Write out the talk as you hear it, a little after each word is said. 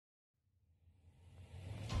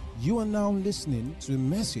You are now listening to a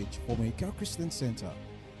message from Eka Christian Center.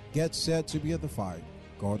 Get set to be edified.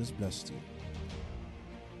 God has blessed you.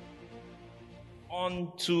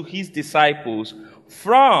 Unto his disciples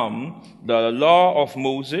from the law of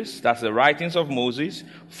Moses, that's the writings of Moses,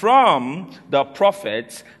 from the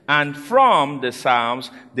prophets, and from the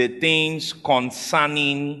Psalms, the things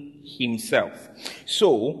concerning himself.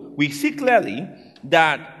 So, we see clearly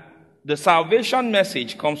that the salvation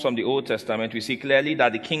message comes from the Old Testament. We see clearly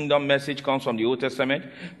that the kingdom message comes from the Old Testament.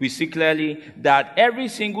 We see clearly that every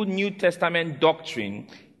single New Testament doctrine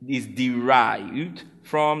is derived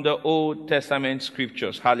from the Old Testament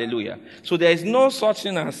scriptures. Hallelujah. So there is no such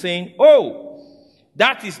thing as saying, oh,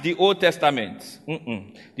 that is the Old Testament.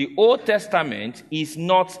 The Old Testament is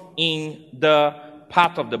not in the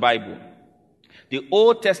part of the Bible. The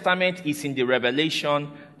Old Testament is in the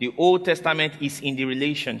revelation. The Old Testament is in the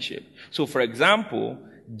relationship. So, for example,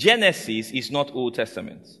 Genesis is not Old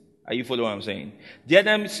Testament. Are you following what I'm saying?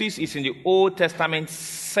 Genesis is in the Old Testament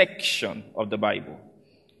section of the Bible.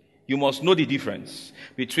 You must know the difference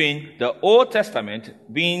between the Old Testament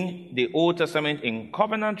being the Old Testament in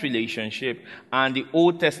covenant relationship and the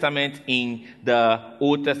Old Testament in the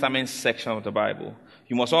Old Testament section of the Bible.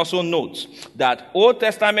 You must also note that Old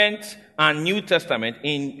Testament and New Testament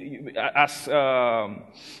as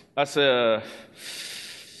a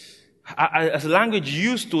language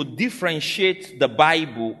used to differentiate the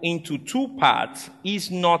Bible into two parts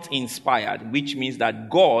is not inspired, which means that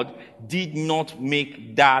God did not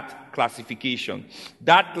make that classification.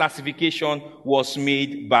 That classification was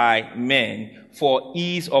made by men for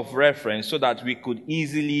ease of reference so that we could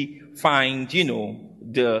easily find,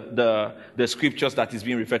 the scriptures that is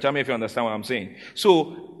being referred to. I mean, if you understand what I'm saying.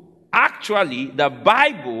 So, actually, the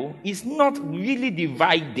Bible is not really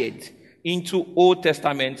divided into Old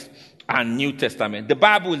Testament and New Testament. The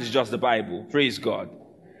Bible is just the Bible. Praise God.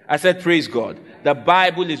 I said, praise God. The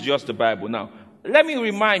Bible is just the Bible. Now, let me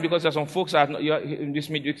remind, because there are some folks that are in this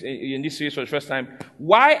series for the first time,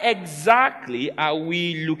 why exactly are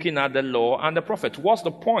we looking at the law and the prophet? What's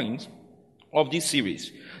the point of this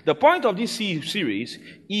series? The point of this series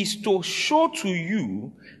is to show to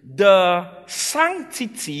you the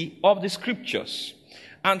sanctity of the scriptures.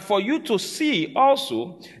 And for you to see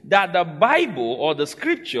also that the Bible or the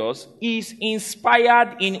scriptures is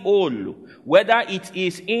inspired in all, whether it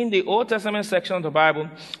is in the Old Testament section of the Bible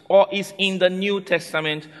or is in the New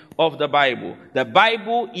Testament of the Bible. The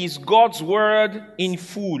Bible is God's word in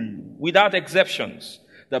full, without exceptions.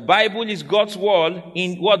 The Bible is God's word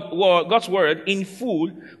in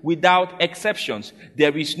full, without exceptions.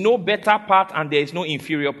 There is no better part and there is no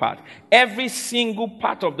inferior part. Every single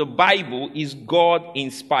part of the Bible is God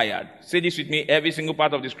inspired. Say this with me. Every single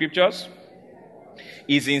part of the scriptures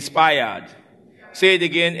is inspired. Say it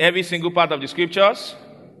again. Every single part of the scriptures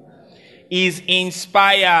is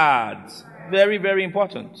inspired. Very, very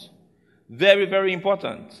important. Very, very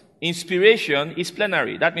important. Inspiration is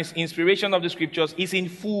plenary. That means inspiration of the scriptures is in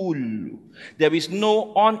full. There is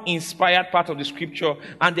no uninspired part of the scripture,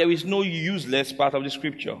 and there is no useless part of the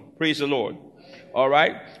scripture. Praise the Lord. All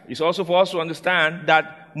right? It's also for us to understand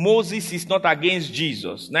that Moses is not against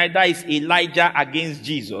Jesus. Neither is Elijah against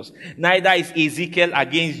Jesus. Neither is Ezekiel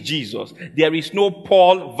against Jesus. There is no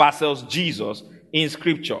Paul versus Jesus in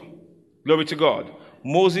scripture. Glory to God.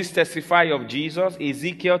 Moses testifies of Jesus,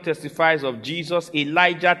 Ezekiel testifies of Jesus,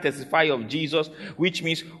 Elijah testifies of Jesus, which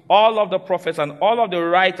means all of the prophets and all of the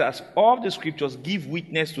writers of the scriptures give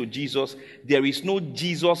witness to Jesus. There is no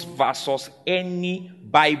Jesus versus any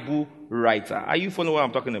Bible writer. Are you following what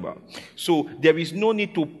I'm talking about? So there is no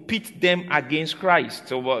need to pit them against Christ.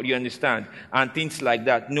 So you understand? And things like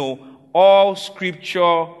that. No, all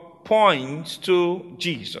scripture points to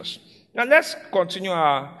Jesus. Now let's continue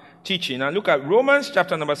our teaching and look at Romans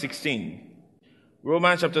chapter number 16.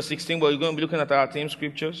 Romans chapter 16, we're going to be looking at our theme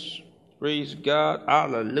scriptures. Praise God.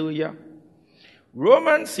 Hallelujah.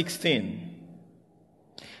 Romans 16.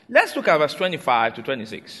 Let's look at verse 25 to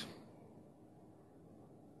 26.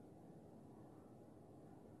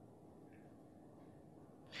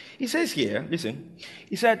 He says here, listen,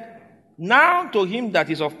 he said, now to him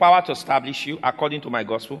that is of power to establish you according to my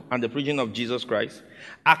gospel and the preaching of Jesus Christ,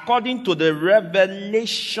 according to the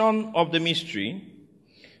revelation of the mystery,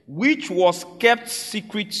 which was kept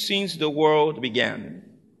secret since the world began.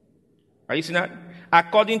 Are you seeing that?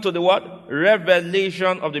 According to the what?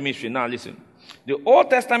 Revelation of the mystery. Now listen. The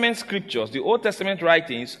Old Testament scriptures, the Old Testament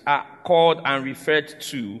writings are called and referred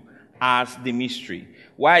to as the mystery.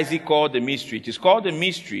 Why is it called the mystery? It is called the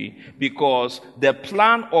mystery because the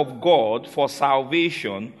plan of God for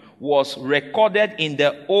salvation was recorded in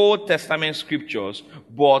the Old Testament scriptures,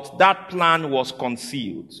 but that plan was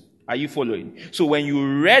concealed. Are you following? So when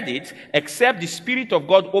you read it, except the Spirit of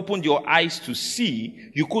God opened your eyes to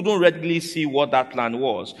see, you couldn't readily see what that plan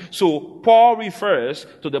was. So Paul refers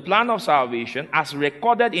to the plan of salvation as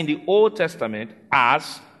recorded in the Old Testament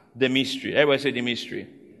as the mystery. Everybody say the mystery.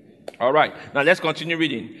 All right. Now let's continue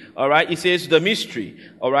reading. All right. It says the mystery.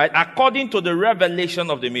 All right. According to the revelation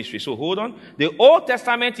of the mystery. So hold on. The Old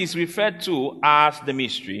Testament is referred to as the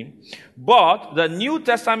mystery, but the New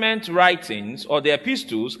Testament writings or the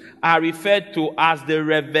epistles are referred to as the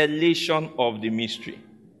revelation of the mystery.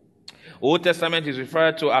 Old Testament is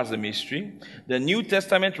referred to as the mystery. The New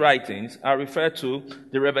Testament writings are referred to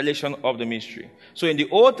the revelation of the mystery. So in the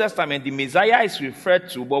Old Testament, the Messiah is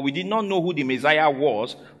referred to, but we did not know who the Messiah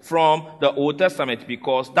was from the Old Testament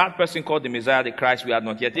because that person called the Messiah, the Christ, we had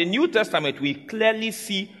not yet. In the New Testament, we clearly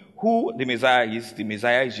see who the Messiah is. The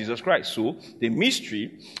Messiah is Jesus Christ. So the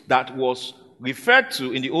mystery that was referred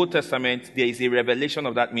to in the Old Testament, there is a revelation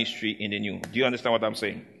of that mystery in the New. Do you understand what I'm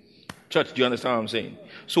saying? Church, do you understand what I'm saying?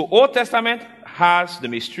 So Old Testament has the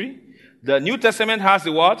mystery. The New Testament has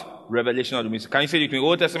the what? Revelation of the mystery. Can you say it with me?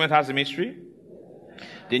 Old Testament has the mystery.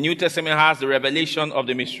 The New Testament has the revelation of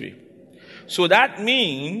the mystery. So that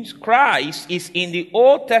means Christ is in the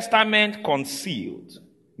Old Testament concealed,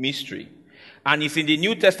 mystery. And it's in the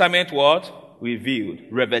New Testament what? Revealed,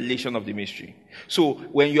 revelation of the mystery. So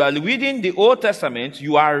when you are reading the Old Testament,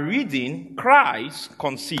 you are reading Christ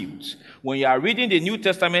concealed. When you are reading the New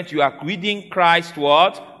Testament, you are reading Christ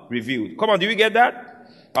what? Revealed. Come on, do you get that?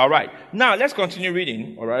 All right. Now, let's continue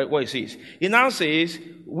reading. All right, what it says. It now says,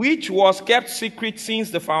 which was kept secret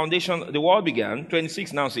since the foundation, the world began.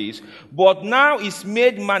 26 now says, but now is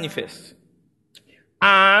made manifest.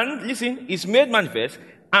 And, listen, is made manifest.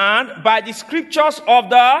 And by the scriptures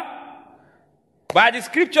of the,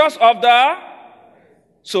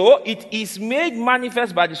 so it is made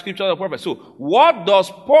manifest by the scriptures of the prophet. So what does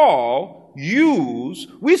Paul use?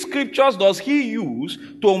 Which scriptures does he use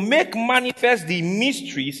to make manifest the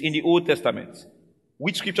mysteries in the Old Testament?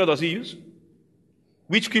 Which scripture does he use?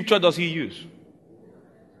 Which scripture does he use?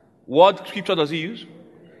 What scripture does he use?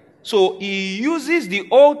 So he uses the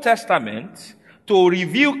Old Testament to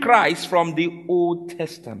reveal Christ from the Old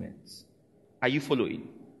Testament. Are you following?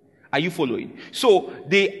 Are you following? So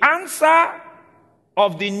the answer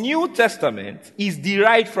of the New Testament is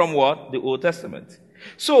derived from what? The Old Testament.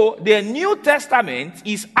 So the New Testament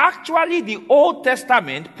is actually the Old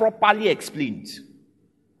Testament properly explained.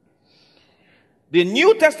 The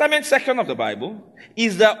New Testament section of the Bible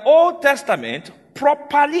is the Old Testament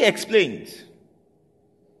properly explained.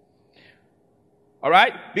 All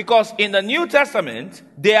right? Because in the New Testament,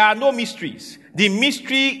 there are no mysteries. The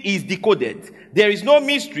mystery is decoded. There is no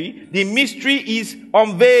mystery. The mystery is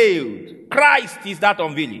unveiled. Christ is that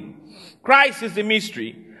unveiling. Christ is the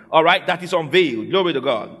mystery, all right, that is unveiled. Glory to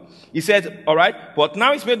God. He says, all right, but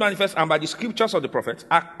now it's made manifest and by the scriptures of the prophets,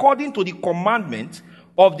 according to the commandment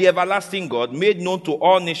of the everlasting God, made known to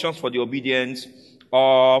all nations for the obedience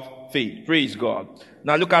of faith. Praise God.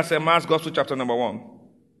 Now look at St. Mark's Gospel, chapter number 1.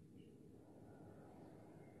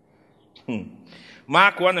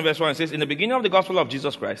 Mark 1 and verse 1 says, in the beginning of the gospel of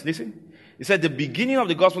Jesus Christ, listen, it said, the beginning of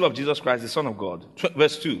the gospel of Jesus Christ, the Son of God.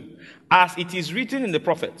 Verse 2, as it is written in the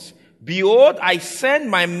prophets, behold, I send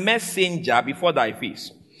my messenger before thy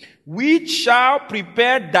face, which shall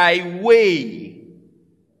prepare thy way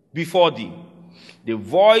before thee. The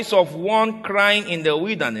voice of one crying in the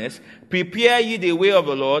wilderness, prepare ye the way of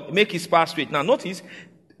the Lord, make his path straight. Now notice,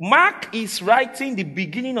 Mark is writing the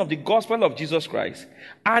beginning of the gospel of Jesus Christ,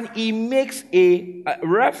 and he makes a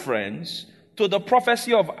reference to the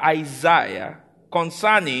prophecy of Isaiah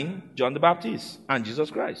concerning John the Baptist and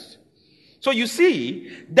Jesus Christ. So you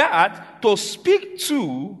see that to speak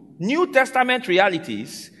to New Testament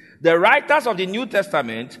realities, the writers of the New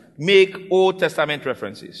Testament make Old Testament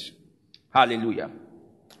references. Hallelujah.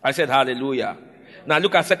 I said hallelujah. Now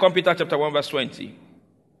look at 2 Peter chapter 1 verse 20.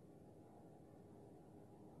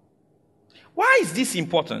 Why is this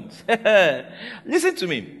important? Listen to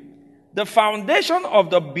me. The foundation of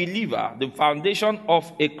the believer, the foundation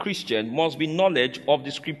of a Christian must be knowledge of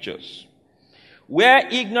the scriptures. Where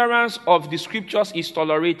ignorance of the scriptures is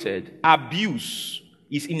tolerated, abuse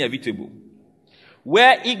is inevitable.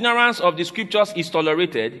 Where ignorance of the scriptures is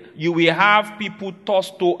tolerated, you will have people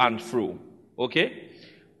tossed to and fro. Okay?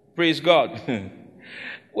 Praise God.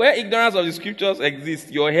 Where ignorance of the scriptures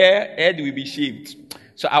exists, your head will be shaved.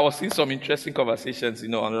 So I was seeing some interesting conversations,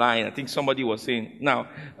 online. I think somebody was saying, now,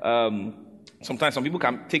 sometimes some people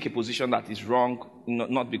can take a position that is wrong,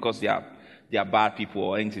 not because they are bad people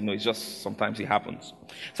or anything. No, it's just sometimes it happens.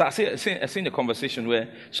 So I seen a conversation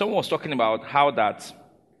where someone was talking about how that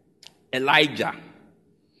Elijah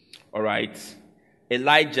all right,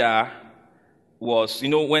 Elijah was,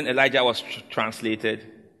 when Elijah was translated,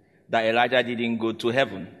 that Elijah didn't go to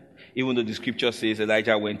heaven, even though the scripture says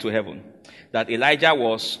Elijah went to heaven. That Elijah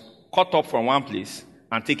was caught up from one place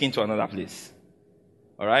and taken to another place.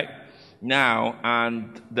 All right? Now,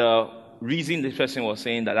 and the reason this person was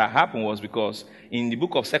saying that happened was because in the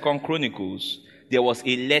book of 2 Chronicles, there was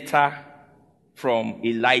a letter from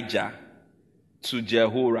Elijah to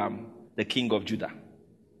Jehoram, the king of Judah.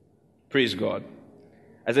 Praise God.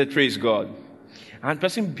 I said, praise God. And the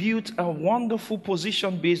person built a wonderful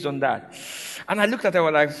position based on that. And I looked at it, I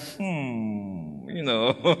was like,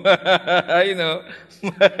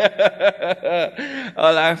 I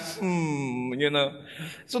was like,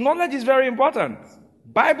 So knowledge is very important.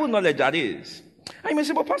 Bible knowledge, that is. And you may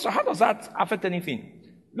say, but Pastor, how does that affect anything?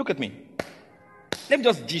 Look at me. Let me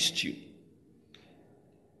just gist you.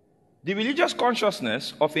 The religious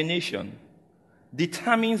consciousness of a nation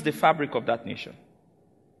determines the fabric of that nation.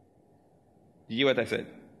 Did you hear what I said?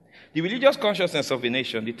 The religious consciousness of a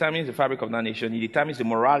nation determines the fabric of that nation. It determines the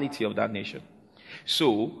morality of that nation.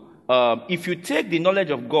 So, if you take the knowledge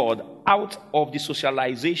of God out of the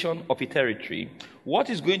socialization of a territory, what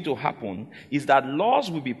is going to happen is that laws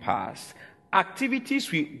will be passed, activities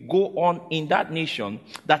will go on in that nation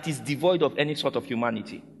that is devoid of any sort of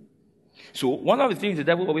humanity. So, one of the things the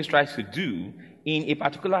devil always tries to do in a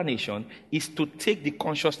particular nation is to take the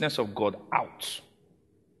consciousness of God out.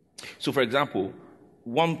 So, for example,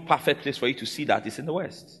 one perfect place for you to see that is in the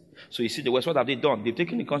West. So you see the West, what have they done? They've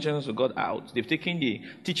taken the consciousness of God out. They've taken the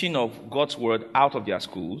teaching of God's word out of their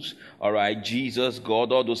schools. All right, Jesus,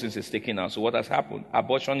 God, all those things is taken out. So what has happened?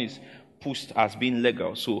 Abortion is pushed as being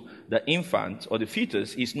legal. So the infant or the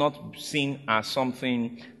fetus is not seen as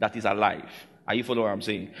something that is alive. Are you following what I'm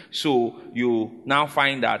saying? So you now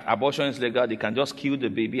find that abortion is legal. They can just kill the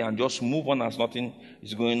baby and just move on as nothing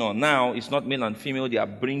is going on. Now, it's not male and female. They are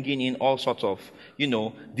bringing in all sorts of,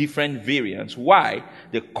 different variants. Why?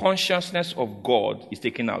 The consciousness of God is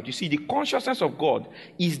taken out. You see, the consciousness of God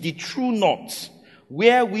is the true north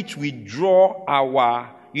where which we draw our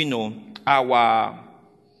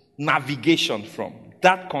navigation from.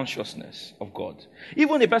 That consciousness of God.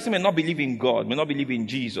 Even a person may not believe in God, may not believe in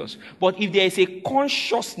Jesus, but if there is a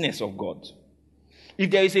consciousness of God, if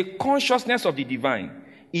there is a consciousness of the divine,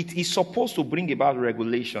 it is supposed to bring about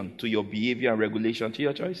regulation to your behavior and regulation to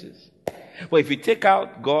your choices. But if you take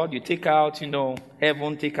out God, you take out,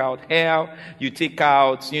 heaven, take out hell, you take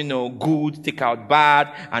out, good, take out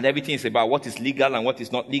bad, and everything is about what is legal and what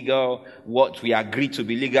is not legal, what we agree to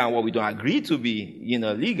be legal and what we don't agree to be,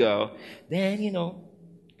 legal, then,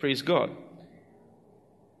 praise God.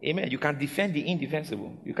 Amen. You can defend the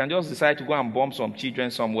indefensible. You can just decide to go and bomb some children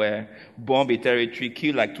somewhere, bomb a territory,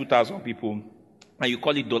 kill like 2,000 people, and you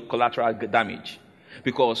call it collateral damage.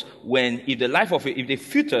 Because if the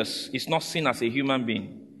fetus is not seen as a human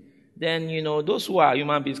being, then, those who are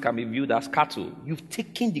human beings can be viewed as cattle. You've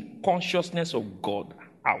taken the consciousness of God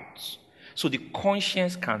out. So the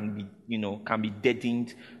conscience can be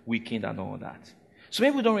deadened, weakened, and all that. So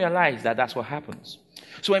maybe we don't realize that that's what happens.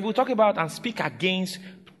 So when we talk about and speak against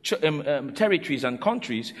territories and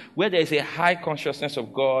countries where there is a high consciousness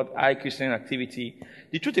of God, high Christian activity,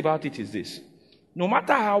 the truth about it is this. No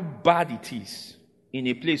matter how bad it is, in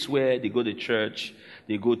a place where they go to church,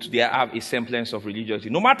 they have a semblance of religiosity,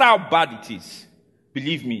 no matter how bad it is,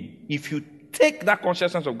 believe me, if you take that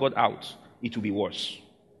consciousness of God out, it will be worse.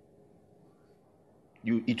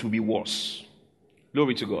 It will be worse.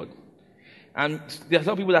 Glory to God. And there are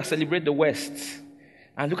some people that celebrate the West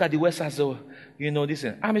and look at the West as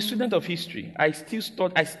listen, I'm a student of history. I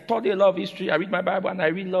study a lot of history. I read my Bible and I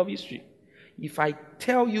really love history. If I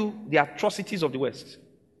tell you the atrocities of the West,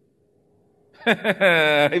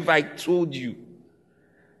 if I told you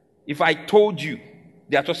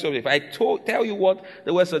the atrocities of it, if I tell you what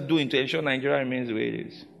the West are doing to ensure Nigeria remains the way it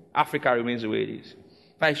is, Africa remains the way it is,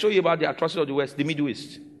 if I show you about the atrocities of the West, the Middle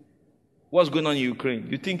East, what's going on in Ukraine?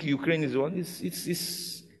 You think Ukraine is the one?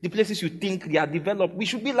 It's the places you think they are developed. We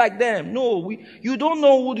should be like them. No, you don't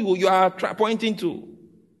know who you are pointing to.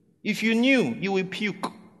 If you knew, you will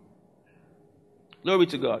puke. Glory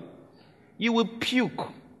to God. You will puke.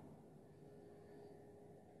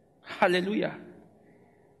 Hallelujah.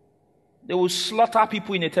 They will slaughter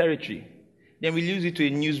people in a territory. Then we use it to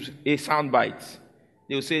a soundbite.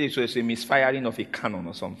 They will say it was a misfiring of a cannon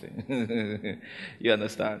or something. You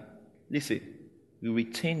understand? Listen, we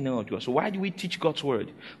retain knowledge. So why do we teach God's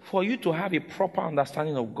word? For you to have a proper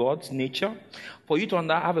understanding of God's nature, for you to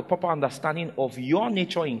have a proper understanding of your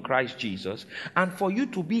nature in Christ Jesus, and for you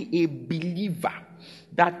to be a believer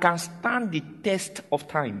that can stand the test of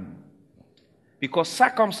time. Because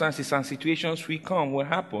circumstances and situations will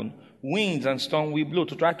happen. Winds and storm will blow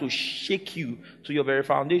to try to shake you to your very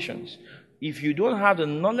foundations. If you don't have the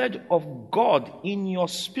knowledge of God in your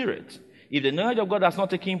spirit, if the knowledge of God has not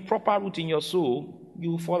taken proper root in your soul, you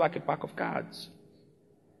will fall like a pack of cards.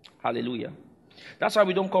 Hallelujah. That's why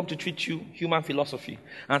we don't come to teach you human philosophy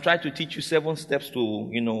and try to teach you 7 steps to,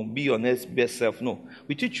 be your next best self. No.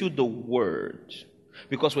 We teach you the word.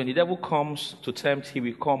 Because when the devil comes to tempt, he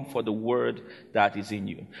will come for the word that is in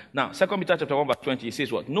you. Now, 2 Peter chapter 1 verse 20, it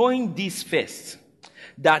says what? Knowing this first,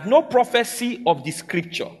 that no prophecy of the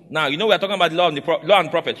scripture. Now, we are talking about the law and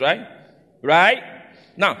prophets, right? Right?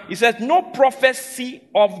 Now, it says no prophecy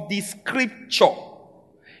of the scripture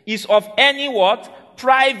is of any what?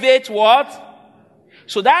 Private what?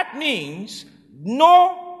 So that means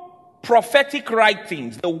no prophetic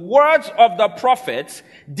writings, the words of the prophets,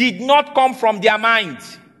 did not come from their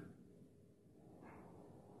minds.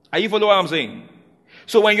 Are you following what I'm saying?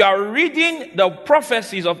 So when you are reading the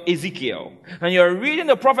prophecies of Ezekiel and you are reading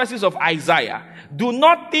the prophecies of Isaiah, do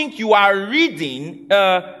not think you are reading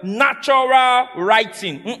natural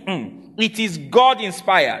writing. It is God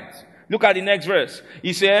inspired. Look at the next verse.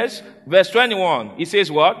 He says, verse 21, he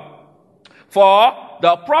says what? For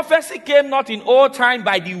the prophecy came not in old time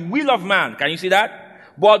by the will of man. Can you see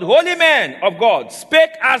that? But holy men of God spake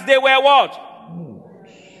as they were what? Moved.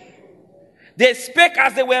 They spake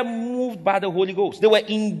as they were moved by the Holy Ghost. They were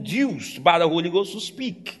induced by the Holy Ghost to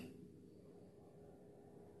speak.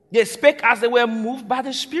 They spake as they were moved by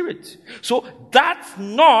the Spirit. So that's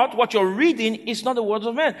not what you're reading. It's not the words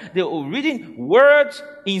of men. They're reading words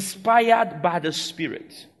inspired by the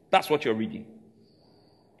Spirit. That's what you're reading.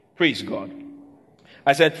 Praise God.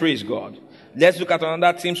 I said, praise God. Let's look at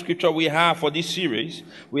another theme scripture we have for this series.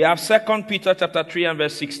 We have 2 Peter chapter 3 and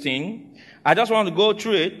verse 16. I just want to go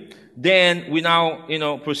through it. Then we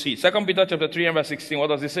now, proceed. 2 Peter chapter 3 and verse 16. What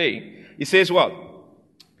does it say? It says what?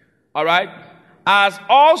 All right. As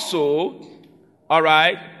also, all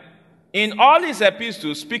right, in all his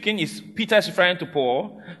epistles, speaking, Peter is referring to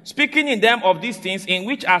Paul, speaking in them of these things, in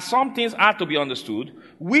which are some things are to be understood,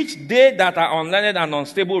 which they that are unlearned and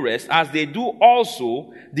unstable rest, as they do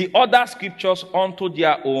also the other scriptures unto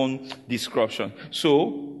their own description.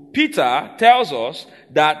 So, Peter tells us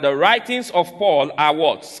that the writings of Paul are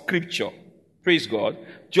what? Scripture. Praise God.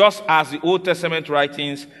 Just as the Old Testament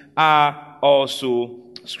writings are also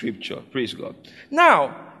Scripture. Praise God.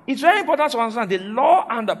 Now, it's very important to understand the law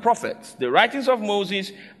and the prophets, the writings of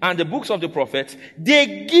Moses and the books of the prophets,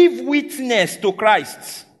 they give witness to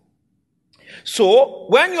Christ. So,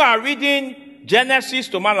 when you are reading Genesis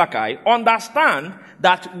to Malachi, understand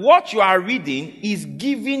that what you are reading is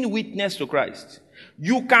giving witness to Christ.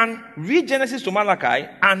 You can read Genesis to Malachi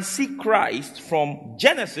and see Christ from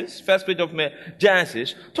Genesis, first page of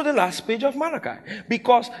Genesis, to the last page of Malachi.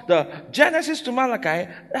 Because the Genesis to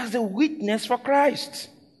Malachi has the witness for Christ.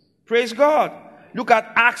 Praise God. Look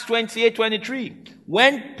at Acts 28:23.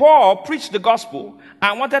 When Paul preached the gospel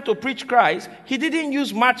and wanted to preach Christ, he didn't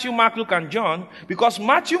use Matthew, Mark, Luke, and John, because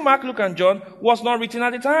Matthew, Mark, Luke, and John was not written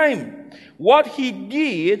at the time. What he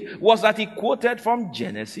did was that he quoted from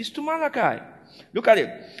Genesis to Malachi. Look at it.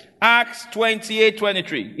 Acts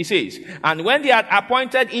 28:23. It says, and when they had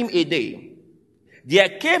appointed him a day, there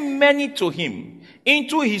came many to him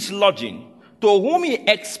into his lodging, to whom he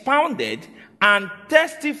expounded and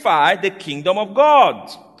testified the kingdom of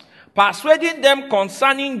God, persuading them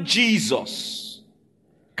concerning Jesus.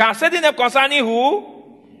 Concerning them concerning who?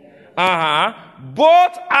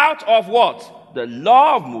 Both out of what? The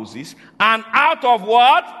law of Moses, and out of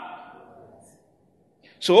what?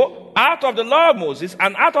 So, out of the law of Moses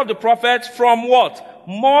and out of the prophets, from what?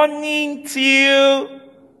 Morning till...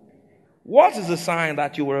 What is the sign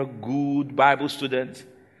that you were a good Bible student?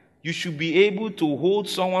 You should be able to hold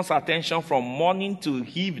someone's attention from morning to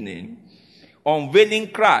evening,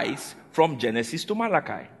 unveiling Christ from Genesis to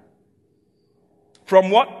Malachi.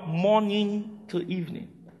 From what? Morning to evening.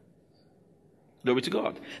 Glory to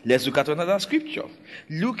God. Let's look at another scripture.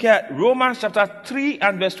 Look at Romans chapter 3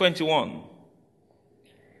 and verse 21.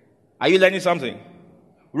 Are you learning something?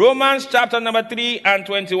 Romans chapter number 3 and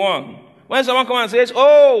 21. When someone comes and says,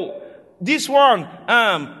 oh, this one,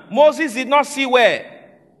 Moses did not see well.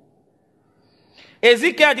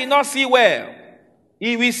 Ezekiel did not see well.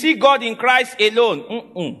 He will see God in Christ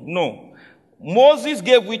alone. No. Moses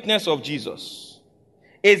gave witness of Jesus.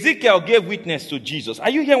 Ezekiel gave witness to Jesus. Are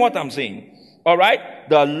you hearing what I'm saying? All right?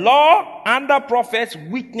 The law and the prophets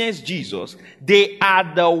witness Jesus. They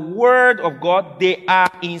are the word of God. They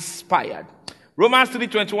are inspired. Romans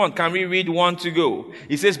 3:21. Can we read one to go?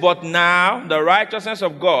 It says, but now the righteousness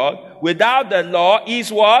of God without the law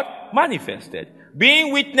is what? Manifested.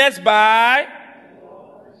 Being witnessed by.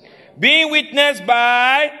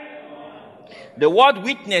 The word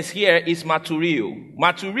witness here is marturio.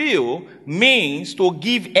 Marturio means to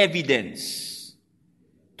give evidence.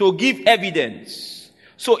 To give evidence.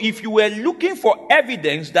 So if you were looking for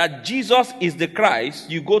evidence that Jesus is the Christ,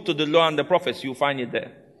 you go to the law and the prophets, you find it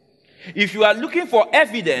there. If you are looking for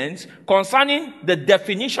evidence concerning the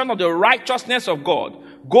definition of the righteousness of God,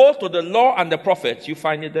 go to the law and the prophets, you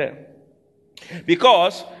find it there.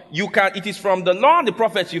 Because it is from the law and the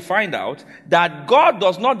prophets you find out that God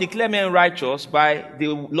does not declare men righteous by the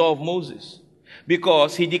law of Moses.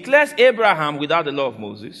 Because he declares Abraham without the law of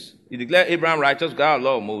Moses. He declared Abraham righteous without the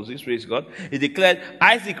law of Moses, praise God. He declared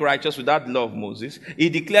Isaac righteous without the law of Moses. He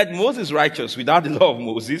declared Moses righteous without the law of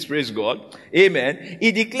Moses, praise God. Amen.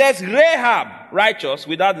 He declares Rahab righteous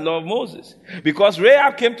without the law of Moses. Because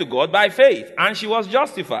Rahab came to God by faith and she was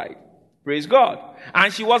justified, praise God.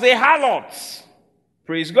 And she was a harlot,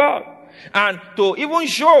 praise God. And to even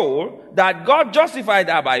show that God justified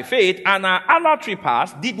her by faith and her adultery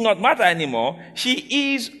past did not matter anymore,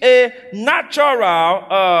 she is a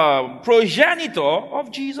natural progenitor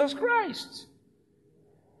of Jesus Christ.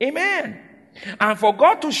 Amen. And for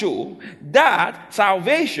God to show that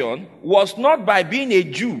salvation was not by being a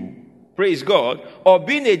Jew, praise God, or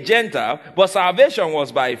being a Gentile, but salvation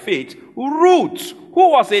was by faith, Ruth,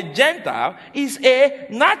 who was a Gentile, is a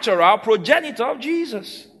natural progenitor of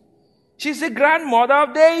Jesus. She's the grandmother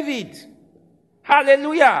of David.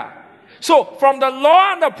 Hallelujah. So, from the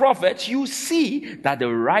law and the prophets, you see that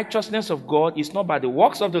the righteousness of God is not by the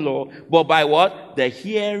works of the law, but by what? The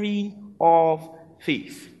hearing of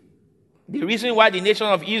faith. The reason why the nation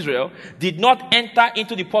of Israel did not enter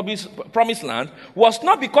into the promised land was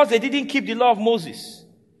not because they didn't keep the law of Moses.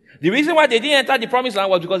 The reason why they didn't enter the promised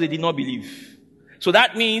land was because they did not believe. So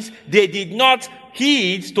that means they did not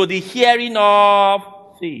heed to the hearing of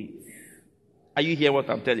faith. Are you hearing what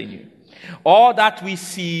I'm telling you? All that we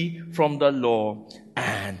see from the law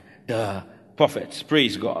and the prophets.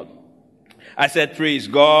 Praise God. I said, praise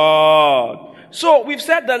God. So we've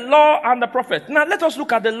said the law and the prophets. Now let us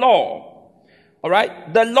look at the law. All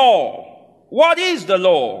right? The law. What is the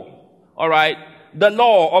law? All right? The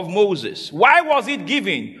law of Moses. Why was it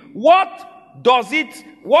given? What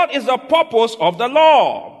is the purpose of the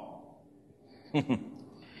law?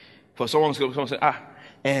 For someone say,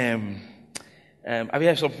 I've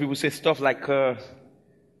heard some people say stuff like,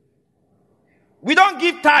 we don't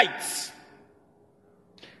give tithes.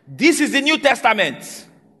 This is the New Testament.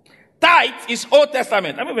 Tithe is Old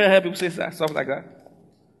Testament. I've never heard people say stuff like that.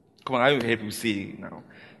 Come on, I've heard people say it now.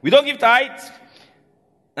 We don't give tithes.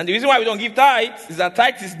 And the reason why we don't give tithes is that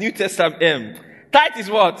tithe is New Testament. Tithe is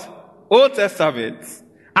what? Old Testament.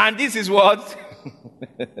 And this is what?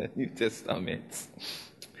 New Testament.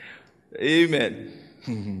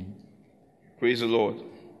 Amen. Praise the Lord.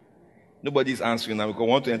 Nobody's answering now because we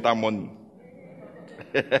want to enter money.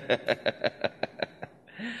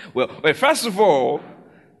 Well, first of all,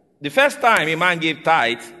 the first time a man gave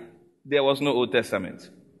tithe, there was no Old Testament.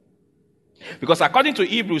 Because according to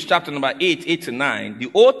Hebrews chapter number 8 to 9,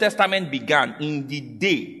 the Old Testament began in the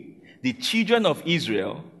day the children of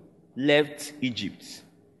Israel left Egypt.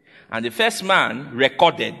 And the first man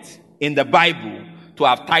recorded in the Bible to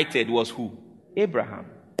have tithed was who? Abraham.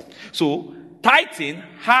 So, tithing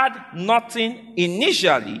had nothing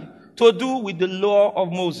initially to do with the law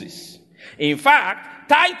of Moses. In fact,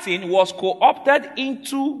 tithing was co-opted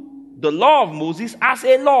into the law of Moses as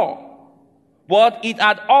a law, but it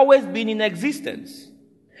had always been in existence.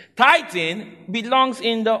 Tithing belongs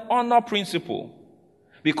in the honor principle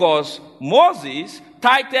because Moses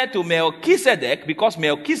tithed to Melchizedek because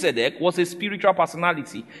Melchizedek was a spiritual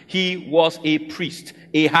personality. He was a priest,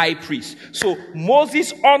 a high priest. So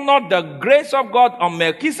Moses honored the grace of God on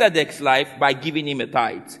Melchizedek's life by giving him a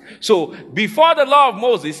tithe. So before the law of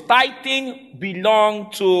Moses, tithing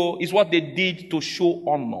is what they did to show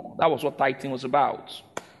honor. That was what tithing was about.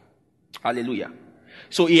 Hallelujah.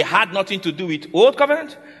 So it had nothing to do with Old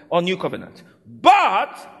Covenant or New Covenant.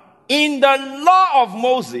 But in the law of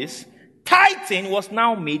Moses, tithing was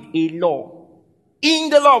now made a law. In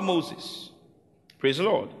the law of Moses. Praise the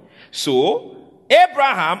Lord. So,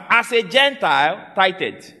 Abraham as a Gentile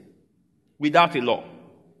tithed without a law.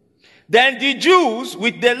 Then the Jews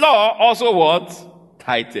with the law also what?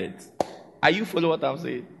 Tithed. Are you following what I'm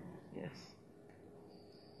saying? Yes.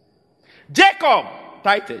 Jacob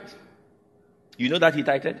tithed. You know that he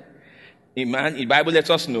tithed? Amen. The Bible lets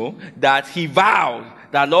us know that he vowed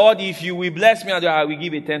that, Lord, if you will bless me, I will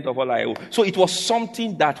give a tenth of all I owe. So it was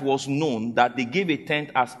something that was known that they gave a tenth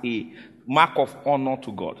as a mark of honor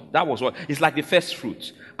to God. That was what it's like the first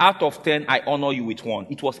fruit. Out of 10, I honor you with 1.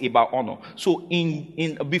 It was about honor. So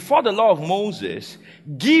in before the law of Moses,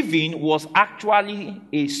 giving was actually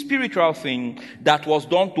a spiritual thing that was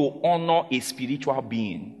done to honor a spiritual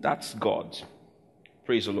being. That's God.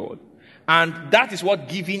 Praise the Lord. And that is what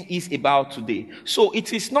giving is about today. So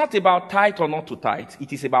it is not about tithe or not to tithe.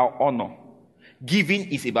 It is about honor.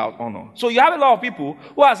 Giving is about honor. So you have a lot of people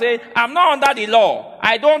who are saying, I'm not under the law.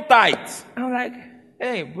 I don't tithe. I'm like,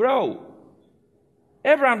 hey, bro.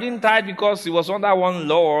 Abraham didn't tithe because he was under one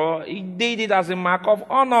law. He did it as a mark of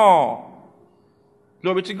honor.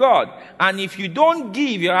 Glory to God. And if you don't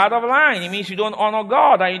give, you're out of line. It means you don't honor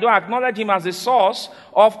God and you don't acknowledge Him as the source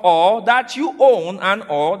of all that you own and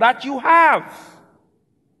all that you have.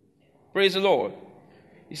 Praise the Lord.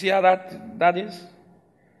 You see how that is?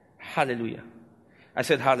 Hallelujah. I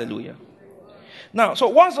said hallelujah. Now, so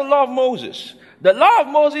what's the law of Moses? The law of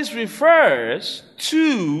Moses refers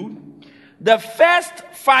to the first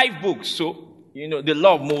 5 books. So, the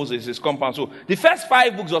law of Moses is compound. So the first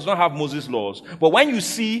 5 books does not have Moses' laws. But when you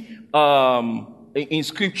see in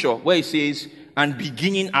scripture where it says, and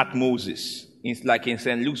beginning at Moses, it's like in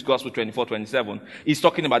St. Luke's Gospel 24:27, it's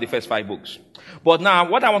talking about the first 5 books. But now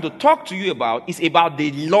what I want to talk to you about is about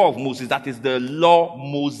the law of Moses. That is the law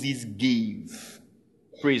Moses gave.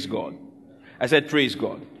 Praise God. I said praise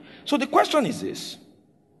God. So the question is this.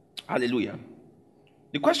 Hallelujah.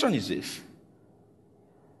 The question is this.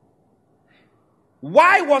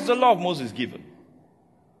 Why was the law of Moses given?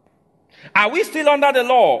 Are we still under the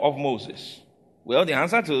law of Moses? Well, the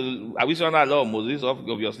answer to are we still under the law of Moses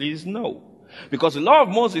obviously is no. Because the law of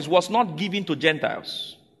Moses was not given to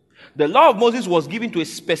Gentiles. The law of Moses was given to a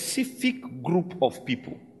specific group of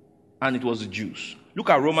people. And it was the Jews.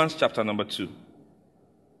 Look at Romans chapter number 2.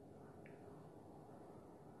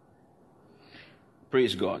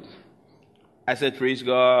 Praise God. I said praise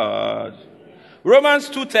God. Romans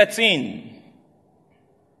 2:13.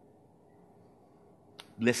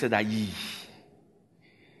 Blessed are ye.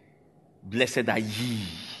 Blessed are ye.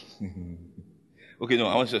 Okay, no,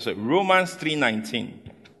 I want to say Romans 3:19.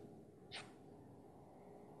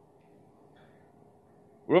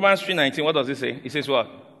 Romans 3:19, what does it say? It says what?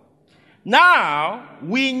 Now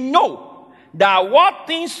we know that what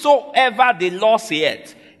things soever the law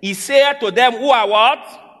saith, he saith to them who are what?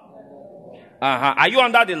 Are you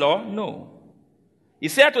under the law? No. He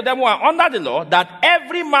said to them who are under the law that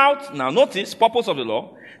every mouth, now notice, purpose of the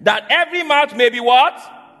law, that every mouth may be what?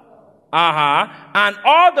 And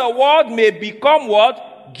all the world may become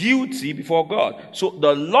what? Guilty before God. So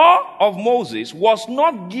the law of Moses was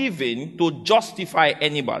not given to justify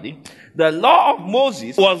anybody. The law of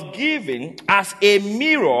Moses was given as a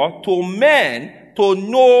mirror to men to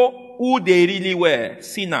know who they really were,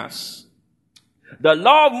 sinners. The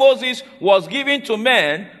law of Moses was given to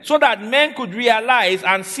men so that men could realize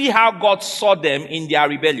and see how God saw them in their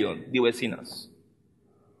rebellion. They were sinners.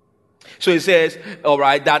 So it says, all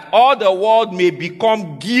right, that all the world may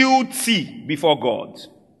become guilty before God.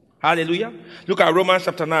 Hallelujah. Look at Romans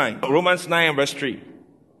chapter 9. Romans 9 and verse 3.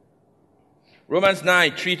 Romans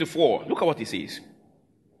 9, 3-4. Look at what he says.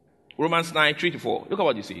 Romans 9, 3-4. Look at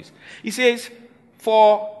what he says. He says,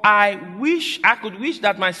 for I could wish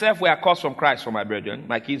that myself were accursed from Christ for my brethren,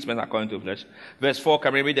 my kinsmen according to flesh. Verse 4,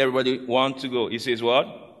 can we read everybody? 1 to go. He says what?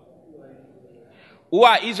 Who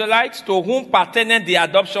are Israelites, to whom pertaineth the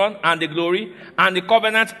adoption and the glory and the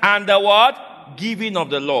covenant and the what? Giving of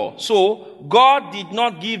the law. So, God did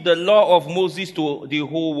not give the law of Moses to the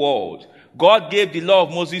whole world. God gave the law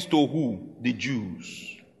of Moses to who? The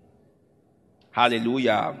Jews.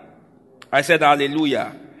 Hallelujah. I said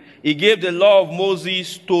hallelujah. He gave the law of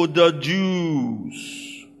Moses to the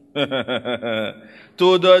Jews.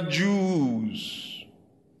 To the Jews.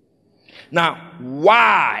 Now,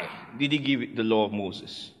 why did he give the law of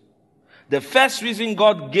Moses? The first reason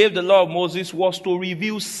God gave the law of Moses was to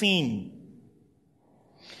reveal sin.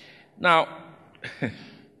 Now,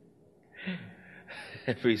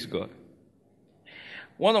 praise God.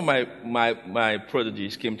 One of my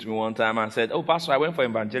prodigies came to me one time and said, oh, Pastor, I went for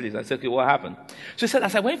evangelism. I said, okay, what happened? So he said,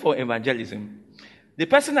 as I went for evangelism, the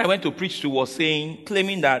person I went to preach to was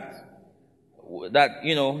claiming that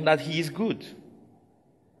he is good.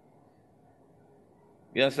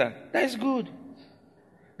 You understand? That is good.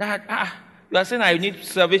 That, you are saying I need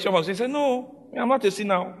salvation. He said, no, I'm not a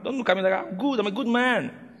sinner. Don't look at me like that. I'm good. I'm a good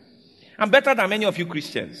man. I'm better than many of you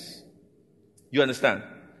Christians. You understand?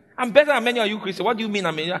 I'm better than many of you Christians. What do you mean?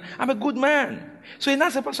 I'm a good man. So he now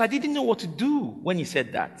said, Pastor, I didn't know what to do when he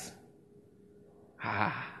said that.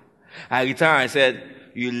 I returned. I said,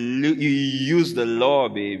 you use the law,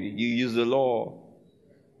 baby. You use the law.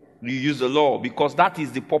 You use the law because that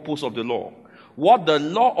is the purpose of the law. What the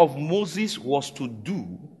law of Moses was to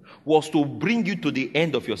do was to bring you to the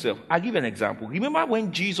end of yourself. I'll give an example. Remember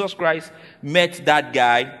when Jesus Christ met that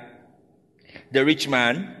guy, the rich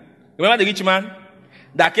man? Remember the rich man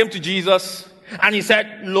that came to Jesus and he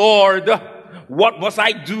said, Lord, what must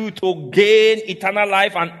I do to gain eternal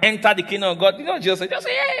life and enter the kingdom of God? You know, Jesus said,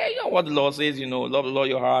 yeah, you know what the law says, love the Lord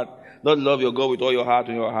your heart, love your God with all your heart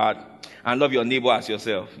and your heart, and love your neighbor as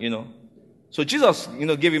yourself, So Jesus,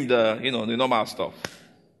 gave him the, the normal stuff,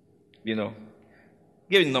 Gave him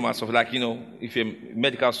the normal stuff, like, if you're a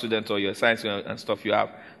medical student or you're a science and stuff, you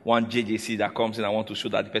have one JJC that comes in and want to show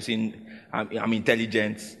that the person, I'm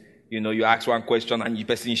intelligent. You ask one question and the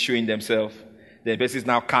person is showing themselves. The person is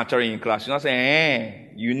now countering in class. You're not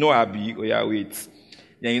saying, Abi, wait.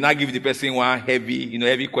 Then you now give the person one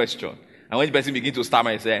heavy question. And when the person begins to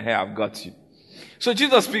stammer, you say, hey, I've got you. So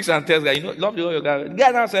Jesus speaks and tells the guy, love the Lord your God. The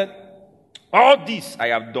guy now said, all this I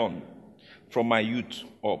have done from my youth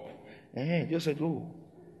up. And Jesus said, oh,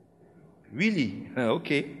 really?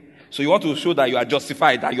 Okay. So you want to show that you are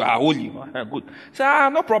justified, that you are holy. Good. Say,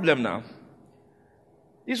 no problem now.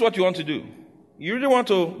 This is what you want to do. You really want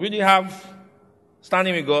to have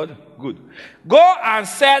standing with God? Good. Go and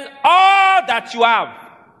sell all that you have.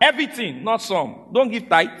 Everything, not some. Don't give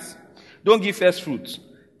tithes. Don't give first fruits.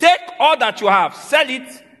 Take all that you have. Sell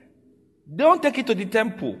it. Don't take it to the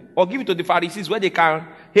temple or give it to the Pharisees where they can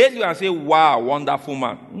hail you and say, wow, wonderful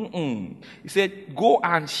man. He said, go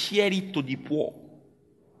and share it to the poor.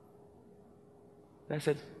 I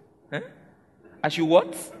said, as you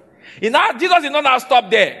what? Jesus did not now stop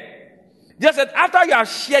there. Jesus said, after you have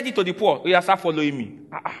shared it to the poor, you have start following me.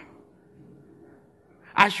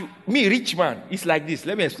 Me, rich man, it's like this.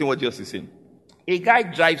 Let me explain what Jesus is saying. A guy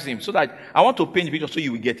drives him, so that I want to paint the picture so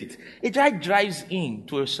you will get it. A guy drives in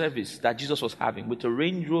to a service that Jesus was having with a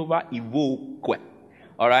Range Rover Evoque.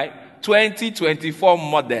 All right? 2024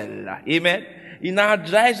 model. Amen? He now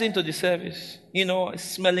drives into the service.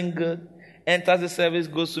 Smelling good. Enters the service,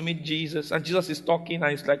 goes to meet Jesus, and Jesus is talking, and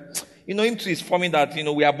he's like, him too is forming that,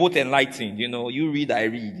 we are both enlightened, you read, I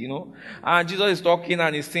read, and Jesus is talking,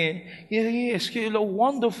 and he's saying, yes,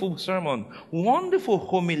 wonderful sermon, wonderful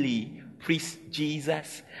homily, priest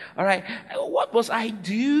Jesus. All right, what must I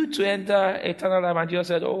do to enter eternal life? And Jesus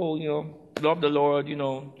said, love the Lord,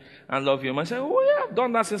 and love him. I said, yeah, I've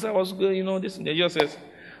done that since I was good, this and that. Jesus says,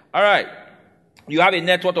 all right. You have a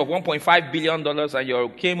net worth of $1.5 billion and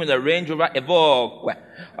you came with a Range Rover Evoque.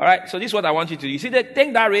 All right, so this is what I want you to do. You see,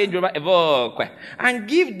 take that Range Rover Evoque and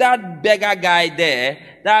give that beggar guy there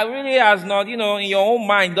that really has not, in your own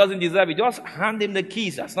mind doesn't deserve it. Just hand him the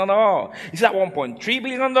keys. That's not all. You see that $1.3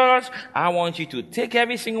 billion? I want you to take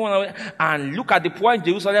every single one of it and look at the poor in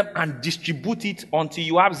Jerusalem and distribute it until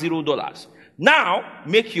you have $0. Now,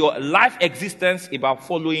 make your life existence about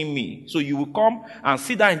following me. So you will come and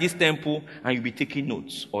sit down in this temple and you'll be taking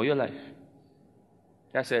notes all your life.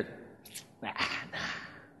 I said,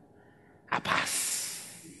 I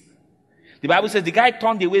pass. The Bible says the guy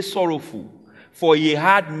turned away sorrowful, for he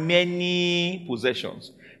had many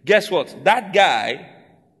possessions. Guess what? That guy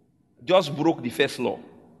just broke the first law.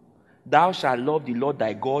 Thou shalt love the Lord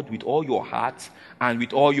thy God with all your heart and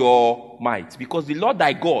with all your might. Because the Lord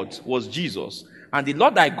thy God was Jesus. And the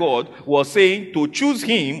Lord thy God was saying to choose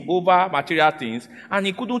him over material things. And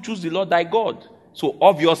he couldn't choose the Lord thy God. So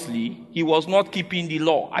obviously, he was not keeping the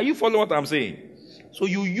law. Are you following what I'm saying? So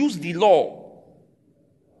you use the law.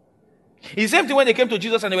 It's the same thing when they came to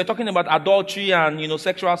Jesus and they were talking about adultery and,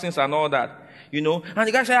 sexual sins and all that. And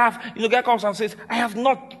the guy said, the guy comes and says, I have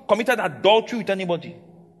not committed adultery with anybody.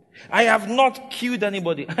 I have not killed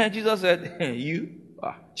anybody. And Jesus said,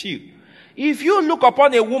 chill. If you look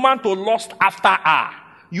upon a woman to lust after her,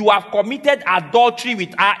 you have committed adultery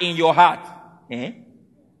with her in your heart.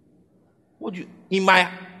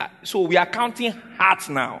 So we are counting hearts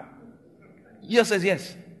now. Jesus says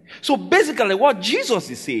yes. So basically what Jesus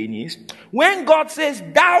is saying is, when God says,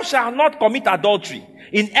 thou shalt not commit adultery,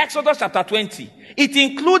 in Exodus chapter 20,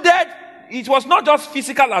 it was not just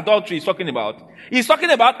physical adultery he's talking about. He's talking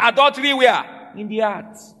about adultery where? In the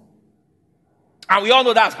heart. And we all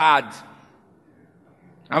know that's hard.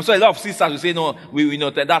 I'm sorry, a lot of sisters will say, no, we know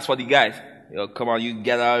that's for the guys. Come on, you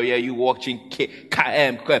get out here, you watching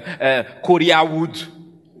Korea Wood.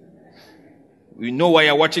 We know why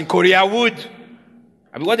you're watching Korea Wood.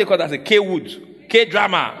 I mean, what they call that? A K-Wood.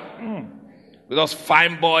 K-drama. With those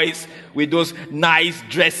fine boys, with those nice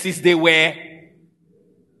dresses they wear.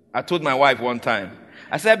 I told my wife one time,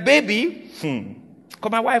 I said, baby,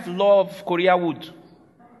 because my wife loves Korea Wood.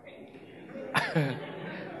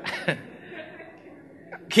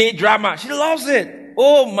 K-drama. She loves it.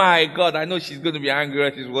 Oh my God, I know she's going to be angry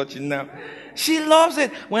when she's watching now. She loves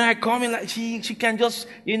it. When I come in, like she can just,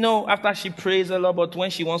 after she prays a lot, but when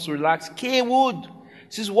she wants to relax, K-Wood,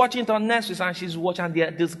 she's watching it on Netflix and she's watching,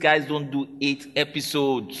 these guys don't do 8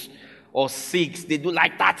 episodes or 6. They do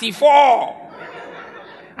like 34.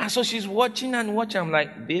 And so she's watching and watching. I'm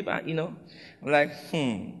like, babe, I'm like,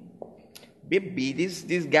 baby,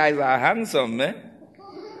 these guys are handsome, man.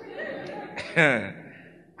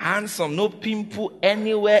 Handsome, no pimple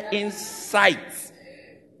anywhere in sight.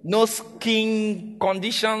 No skin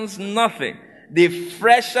conditions, nothing. They're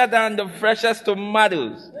fresher than the freshest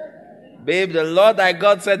tomatoes. Babe, the Lord thy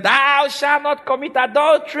God said, thou shalt not commit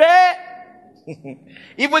adultery.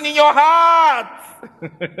 Even in your heart.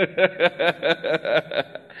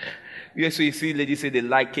 Yes, so you see ladies say they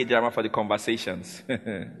like K-drama for the conversations.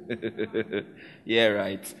 Yeah,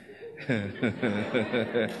 right.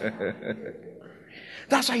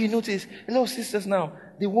 That's why you notice a lot of sisters now,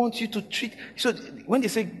 they want you to treat. So when they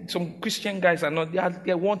say some Christian guys are not,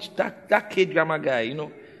 they want that K-drama guy,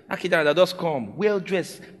 that K-drama that does come, well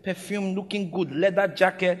dressed, perfume, looking good, leather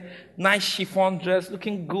jacket, nice chiffon dress,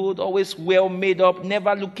 looking good, always well made up,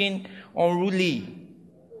 never looking unruly.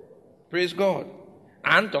 Praise God.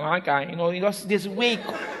 And there's a way.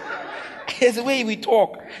 There's a way we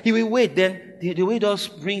talk. He will wait. Then the way he does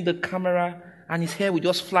bring the camera, and his hair will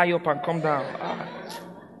just fly up and come down.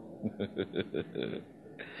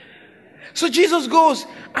 So Jesus goes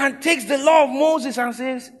and takes the law of Moses and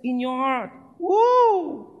says, in your heart.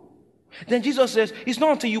 Woo! Then Jesus says, it's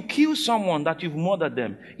not until you kill someone that you've murdered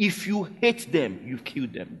them. If you hate them, you've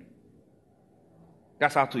killed them.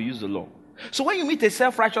 That's how to use the law. So when you meet a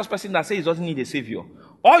self-righteous person that says he doesn't need a savior,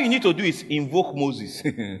 all you need to do is invoke Moses.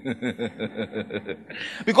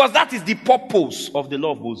 Because that is the purpose of the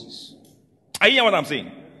law of Moses. Are you hearing what I'm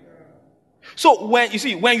saying? So when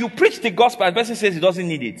you preach the gospel, the person says he doesn't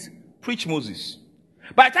need it, preach Moses.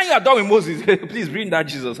 By the time you are done with Moses, please bring that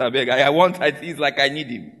Jesus, I beg. It's like I need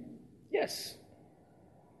him. Yes.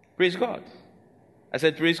 Praise God. I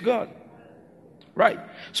said, praise God. Right.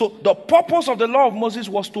 So the purpose of the law of Moses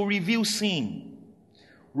was to reveal sin.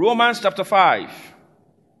 Romans chapter 5.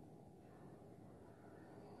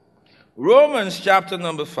 Romans chapter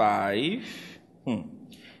number 5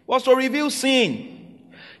 was to reveal sin.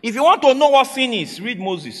 If you want to know what sin is, read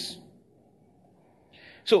Moses.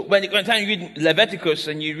 So when you read Leviticus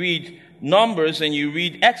and you read Numbers and you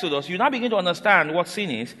read Exodus, you now begin to understand what sin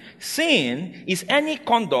is. Sin is any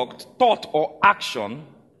conduct, thought, or action,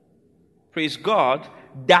 praise God,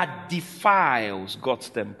 that defiles God's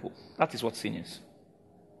temple. That is what sin is.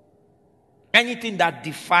 Anything that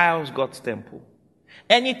defiles God's temple.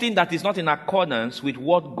 Anything that is not in accordance with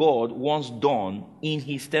what God wants done in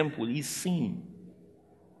his temple is sin.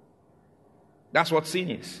 That's what sin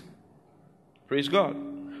is. Praise God.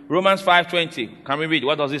 Romans 5:20. Can we read?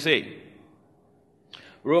 What does it say?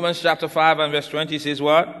 Romans chapter 5 and verse 20 says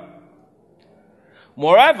what?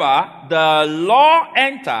 Moreover, the law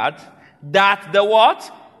entered that the what?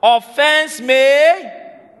 Offense may.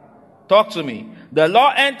 Talk to me. The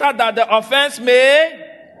law entered that the offense may.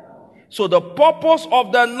 So the purpose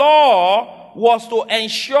of the law was to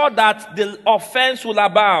ensure that the offense will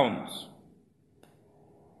abound.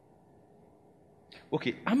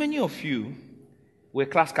 Okay, how many of you were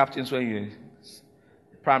class captains when you were in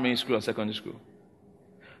primary school or secondary school?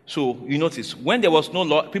 So you notice, when there was no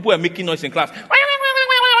law, people were making noise in class.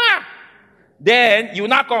 Then you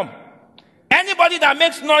now come. Anybody that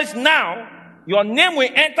makes noise now, your name will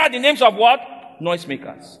enter the names of what?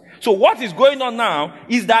 Noisemakers. So what is going on now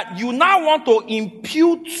is that you now want to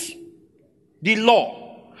impute the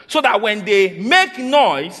law so that when they make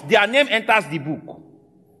noise, their name enters the book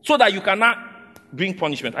so that you cannot bring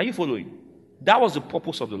punishment. Are you following? That was the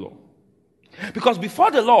purpose of the law. Because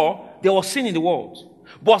before the law, there was sin in the world.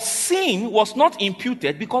 But sin was not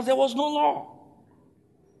imputed because there was no law.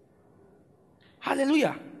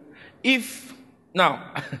 Hallelujah. If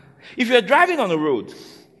you're driving on the road,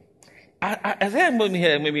 has anybody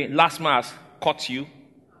here maybe last Mass caught you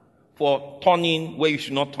for turning where you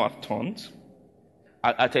should not have turned?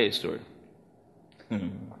 I'll tell you a story.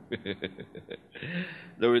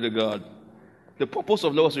 Glory to God. The purpose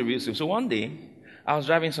of law was to reveal sin. So one day, I was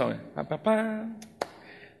driving somewhere.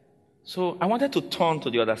 So I wanted to turn to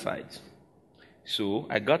the other side. So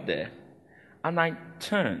I got there, and I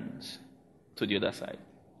turned to the other side.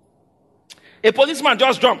 A policeman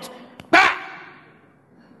just jumped. Bah!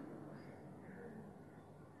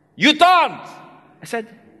 You turned. I said,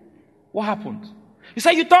 what happened? He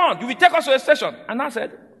said, you turned. You will take us to a station. And I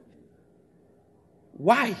said,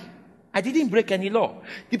 why? I didn't break any law.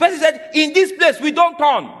 The person said, in this place, we don't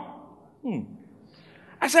turn.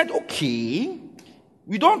 I said, okay,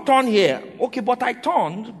 we don't turn here. Okay, but I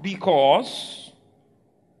turned because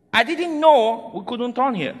I didn't know we couldn't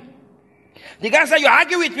turn here. The guy said, you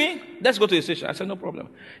argue with me? Let's go to the station. I said, no problem.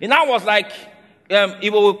 And I was like, he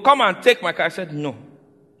will come and take my car. I said, no,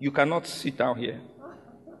 you cannot sit down here.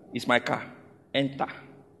 It's my car. Enter.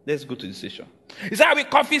 Let's go to the station. He said, I will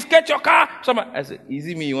confiscate your car. I said, is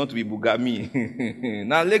it me you want to be Bugami?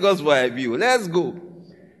 Now Lagos boy view. Let's go.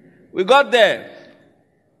 We got there.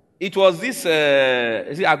 It was this,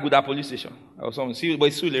 is it Aguda police station? Or something, but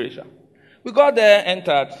it's Sulerisha. We got there,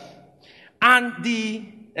 entered. And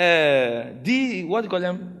what do you call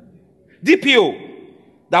them? DPO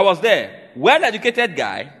that was there, well-educated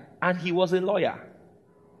guy, and he was a lawyer.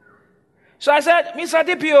 So I said, Mr.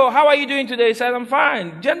 DPO, how are you doing today? He said, I'm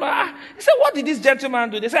fine. Gentleman, he said, what did this gentleman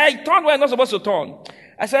do? They said, I turned where I'm not supposed to turn.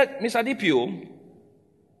 I said, Mr. DPO,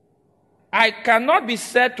 I cannot be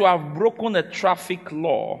said to have broken a traffic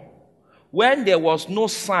law when there was no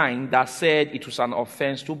sign that said it was an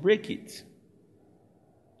offense to break it.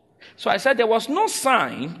 So I said, there was no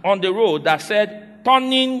sign on the road that said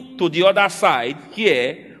turning to the other side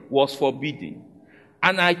here was forbidden.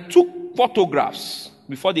 And I took photographs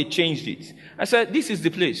before they changed it. I said, this is the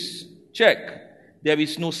place. Check. There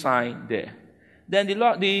is no sign there. Then the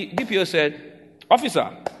DPO said, officer,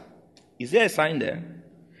 is there a sign there?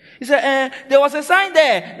 He said, there was a sign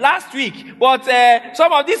there last week, but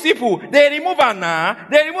some of these people, they remove it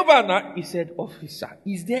now. He said, officer,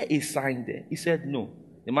 is there a sign there? He said, no.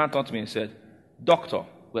 The man turned to me and said, doctor,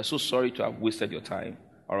 we're so sorry to have wasted your time.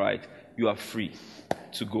 All right, you are free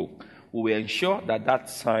to go. We will ensure that that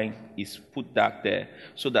sign is put back there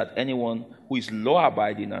so that anyone who is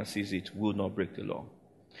law-abiding and sees it will not break the law.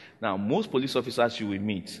 Now, most police officers you will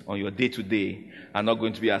meet on your day-to-day are not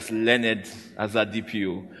going to be as learned as that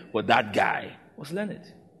DPO, but that guy was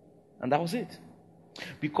learned. And that was it.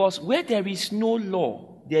 Because where there is no law,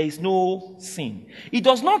 there is no sin. It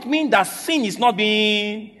does not mean that sin is not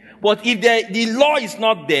being... But if the law is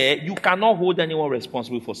not there, you cannot hold anyone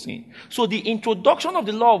responsible for sin. So the introduction of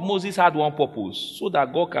the law of Moses had one purpose, so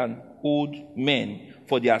that God can hold men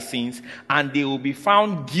for their sins, and they will be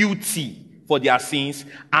found guilty for their sins,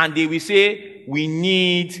 and they will say, we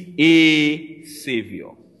need a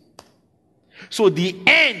savior. So the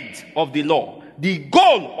end of the law, the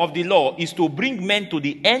goal of the law is to bring men to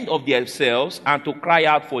the end of themselves and to cry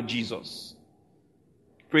out for Jesus.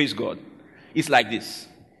 Praise God. It's like this.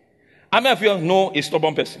 How many of you know a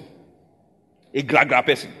stubborn person? A gra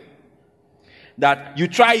person? That you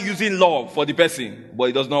try using love for the person, but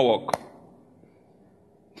it does not work.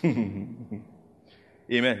 Amen.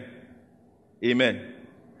 Amen.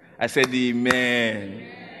 I said amen.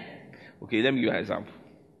 Okay, let me give you an example.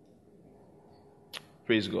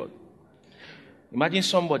 Praise God. Imagine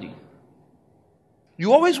somebody.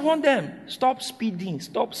 You always want them. Stop speeding.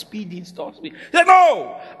 Stop speeding. Stop speeding. Say,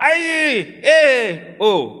 no!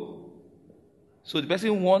 So the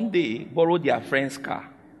person one day borrowed their friend's car.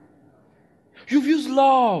 You've used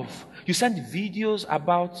love. You sent videos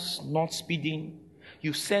about not speeding.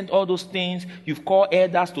 You sent all those things. You've called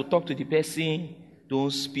elders to talk to the person.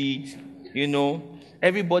 Don't speed. You know.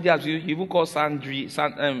 Everybody has even called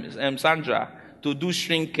Sandra to do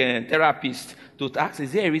shrink therapist to ask,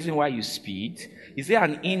 is there a reason why you speed? Is there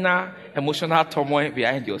an inner emotional turmoil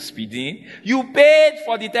behind your speeding? You paid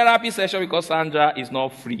for the therapy session because Sandra is not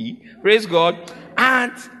free. Praise God.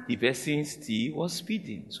 And the person still was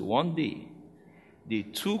speeding. So one day, they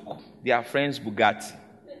took their friend's Bugatti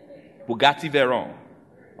Veyron.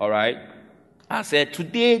 All right? I said,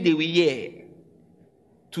 today they will hear.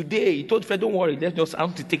 Today, he told Fred, don't worry, let's just, I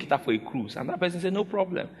want to take it out for a cruise. And that person said, no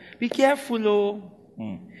problem. Be careful, oh.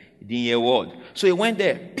 He didn't hear a word. So he went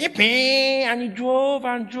there, and he drove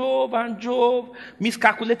and drove and drove.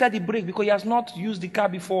 Miscalculated the brake because he has not used the car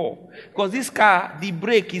before. Because this car, the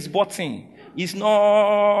brake is button. It's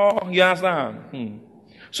not, you understand?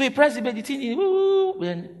 So he pressed the brake, the thing,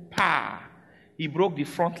 then, he broke the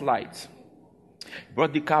front light. He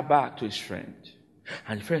brought the car back to his friend.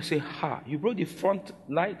 And the friend said, you broke the front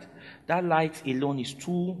light? That light alone is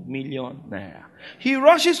 2 million naira. He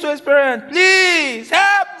rushes to his parents, please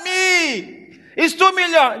help me. It's 2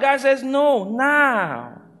 million. The guy says, no,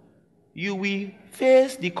 now you will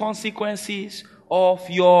face the consequences of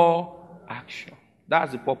your action.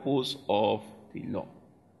 That's the purpose of the law.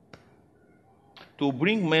 To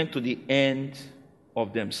bring men to the end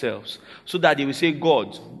of themselves, so that they will say,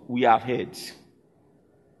 God, we have heard.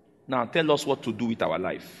 Now tell us what to do with our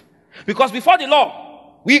life. Because before the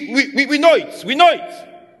law, we know it. We know it.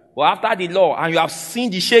 But after the law, and you have seen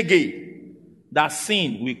the shege that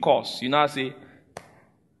sin will cause, you now say,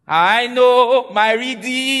 I know my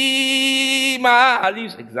Redeemer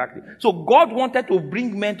lives. Exactly. So God wanted to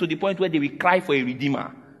bring men to the point where they will cry for a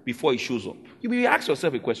Redeemer before he shows up. You will ask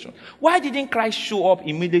yourself a question. Why didn't Christ show up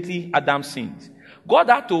immediately Adam sinned? God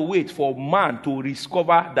had to wait for man to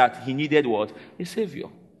discover that he needed what? A Savior.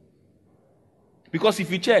 Because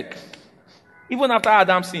if you check, even after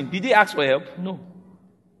Adam sinned, did he ask for help? No.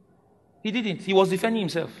 He didn't. He was defending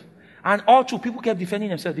himself. And all through, people kept defending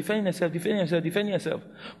themselves.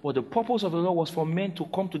 But the purpose of the law was for men to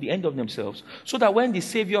come to the end of themselves, so that when the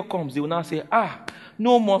Savior comes, they will now say,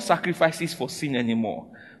 no more sacrifices for sin anymore.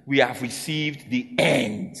 We have received the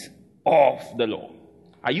end of the law.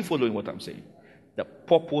 Are you following what I'm saying? The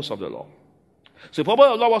purpose of the law. So the purpose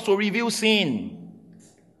of the law was to reveal sin.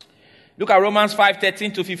 Look at Romans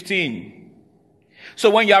 5:13 to 15. So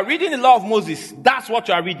when you are reading the law of Moses, that's what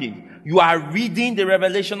you are reading. You are reading the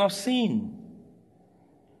revelation of sin.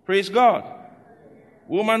 Praise God.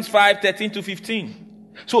 Romans 5:13 to 15.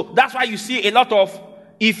 So that's why you see a lot of,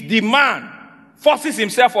 if the man forces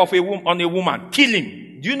himself on a woman, kill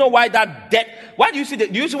him. Do you know why that death? Why do you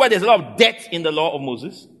see why there's a lot of death in the law of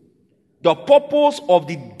Moses? The purpose of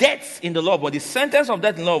the death in the law, but the sentence of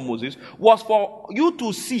death in the law of Moses, was for you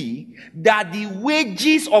to see that the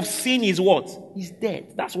wages of sin is what? Is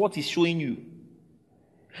death. That's what he's showing you.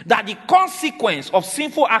 That the consequence of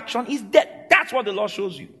sinful action is death. That's what the law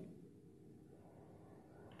shows you.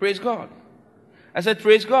 Praise God. I said,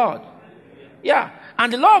 praise God. Yeah.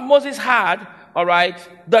 And the law of Moses had, all right,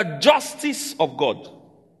 the justice of God.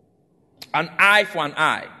 An eye for an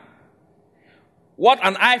eye. What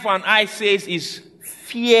an eye for an eye says is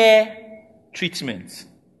fair treatment.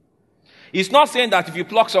 It's not saying that if you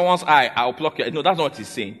pluck someone's eye, I'll pluck your eye. No, that's not what he's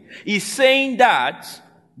saying. He's saying that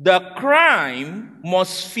the crime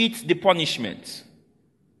must fit the punishment.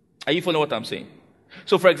 Are you following what I'm saying?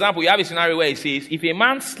 So, for example, you have a scenario where it says, if a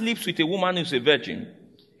man sleeps with a woman who's a virgin,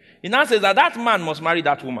 it now says that that man must marry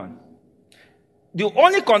that woman. The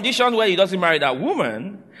only condition where he doesn't marry that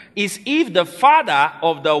woman is if the father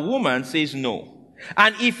of the woman says no.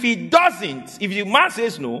 And if he doesn't, if the man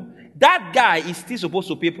says no, that guy is still supposed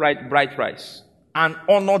to pay bride price and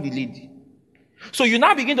honor the lady. So you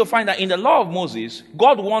now begin to find that in the law of Moses,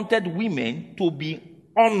 God wanted women to be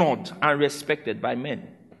honored and respected by men.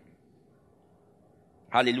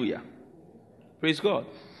 Hallelujah. Praise God.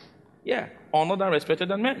 Yeah, honored and respected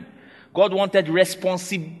by men. God wanted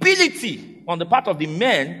responsibility on the part of the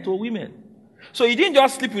men to women. So he didn't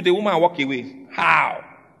just sleep with a woman and walk away. How?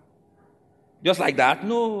 Just like that?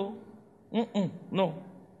 No. No.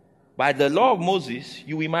 By the law of Moses,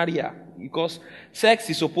 you will marry her. Because sex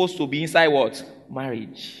is supposed to be inside what?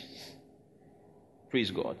 Marriage.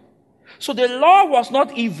 Praise God. So the law was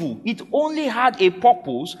not evil. It only had a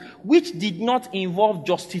purpose which did not involve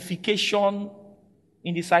justification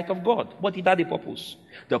in the sight of God. But it had a purpose.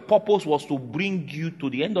 The purpose was to bring you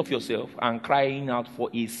to the end of yourself and crying out for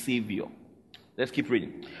a Savior. Let's keep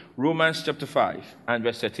reading. Romans chapter 5 and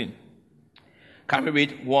verse 13. Can we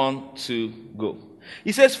read 1, 2, go?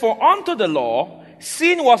 It says, for unto the law,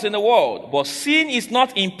 sin was in the world, but sin is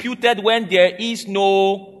not imputed when there is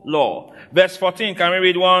no law. Verse 14, can we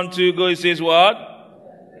read 1, 2, go? It says what?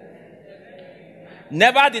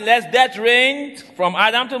 Nevertheless, death reigned from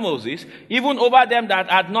Adam to Moses, even over them that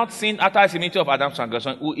had not sinned after the similitude of Adam's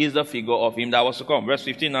transgression, who is the figure of him that was to come. Verse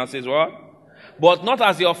 15 now says what? But not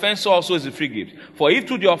as the offense, so also is the free gift. For if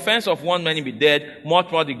through the offense of one man be dead, much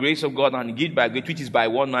more the grace of God and the gift by grace, which is by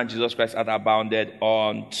one man, Jesus Christ, hath abounded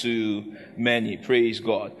unto many. Praise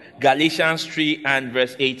God. Galatians 3 and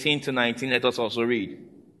verse 18 to 19, let us also read.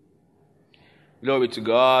 Glory to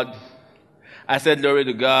God. I said, glory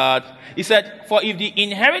to God. He said, for if the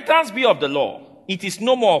inheritance be of the law, it is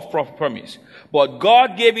no more of promise. But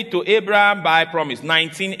God gave it to Abraham by promise.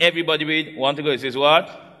 19, everybody read. Want to go? It says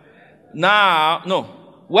what? Now,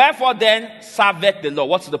 no. Wherefore then serveth the law?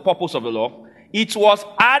 What's the purpose of the law? It was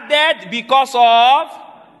added because of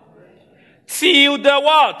till the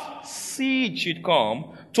what? Seed should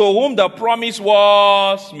come, to whom the promise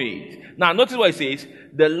was made. Now, notice what it says.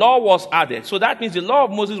 The law was added. So that means the law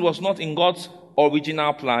of Moses was not in God's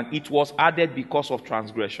original plan. It was added because of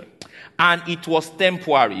transgression. And it was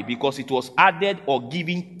temporary because it was added or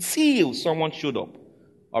given till someone showed up.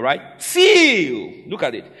 All right? Till, look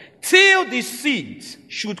at it. Till the seed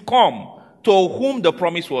should come to whom the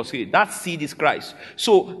promise was made. That seed is Christ.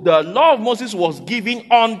 So the law of Moses was given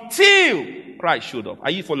until Christ showed up.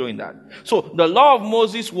 Are you following that? So the law of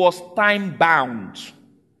Moses was time bound.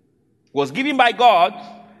 Was given by God,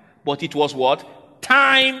 but it was what?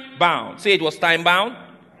 Time bound. Say it was time bound.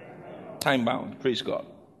 Time bound. Praise God.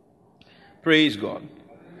 Praise God.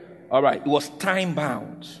 All right. It was time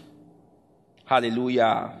bound.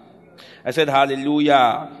 Hallelujah. I said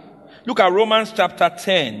hallelujah. Look at Romans chapter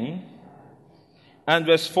 10 and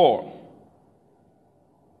verse 4.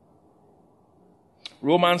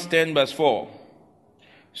 Romans 10 verse 4.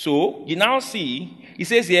 So, you now see, it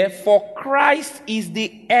says here, for Christ is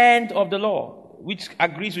the end of the law, which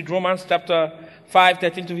agrees with Romans chapter 5,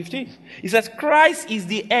 13 to 15. It says, Christ is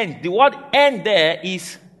the end. The word end there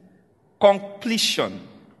is completion,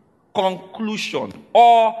 conclusion,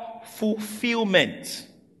 or fulfillment.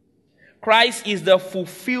 Christ is the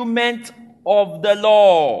fulfillment of the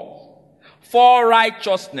law for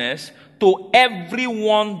righteousness to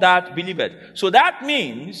everyone that believeth. So that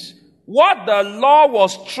means what the law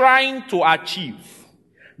was trying to achieve,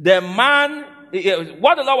 what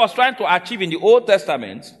the law was trying to achieve in the Old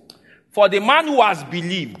Testament, for the man who has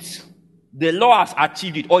believed, the law has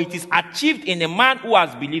achieved it, or it is achieved in a man who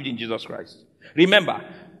has believed in Jesus Christ. Remember,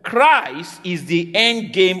 Christ is the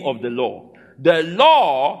end game of the law. The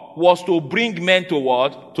law was to bring men to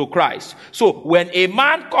what? To Christ. So when a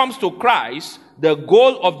man comes to Christ, the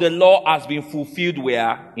goal of the law has been fulfilled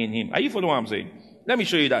where? In him. Are you following what I'm saying? Let me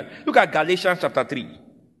show you that. Look at Galatians chapter 3.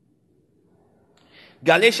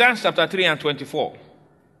 Galatians chapter 3 and 24.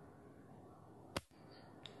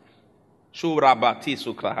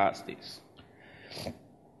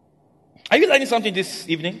 Are you learning something this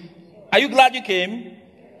evening? Are you glad you came?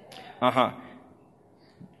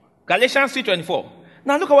 Galatians 3:24.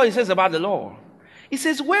 Now look at what it says about the law. It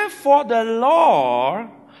says, wherefore the law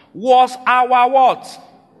was our what?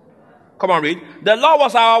 Come on, read. The law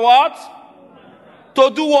was our what? To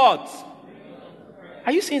do what?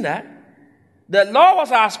 Are you seeing that? The law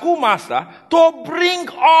was our schoolmaster to bring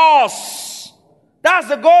us. That's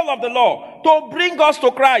the goal of the law. To bring us to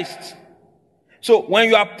Christ. So when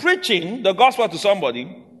you are preaching the gospel to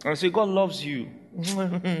somebody and say, God loves you.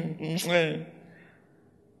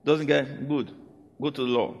 Doesn't get good. Go to the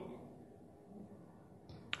law.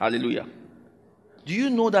 Hallelujah. Do you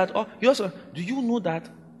know that? Do you know that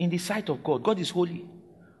in the sight of God, God is holy?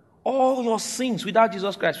 All your sins without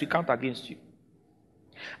Jesus Christ will count against you.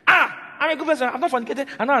 I'm a good person. I've not fornicated.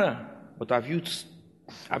 But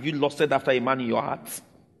have you lusted after a man in your heart?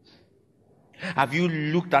 Have you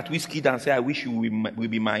looked at whiskey and said, I wish you will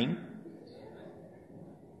be mine?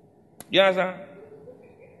 You understand?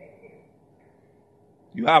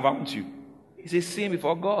 You have, haven't you? It's a sin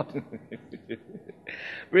before God.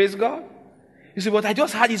 Praise God. You say, but I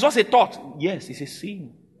just had, it's just a thought. Yes, it's a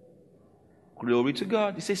sin. Glory to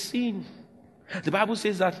God. It's a sin. The Bible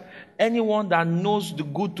says that anyone that knows the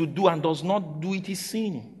good to do and does not do it is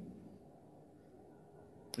sin.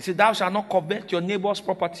 It says, thou shalt not covet your neighbor's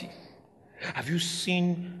property. Have you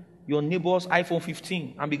seen your neighbor's iPhone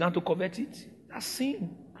 15 and began to covet it? That's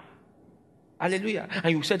sin. Hallelujah.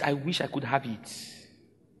 And you said, I wish I could have it.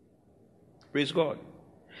 Praise God.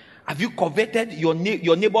 Have you coveted your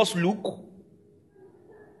neighbor's look?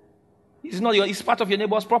 It's part of your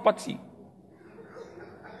neighbor's property.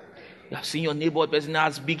 You have seen your neighbor person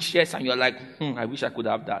has big shares and you're like, I wish I could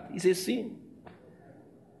have that. It's a sin.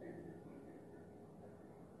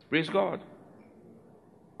 Praise God.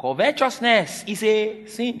 Covetousness is a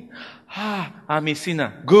sin. I'm a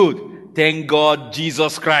sinner. Good. Thank God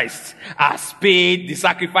Jesus Christ has paid the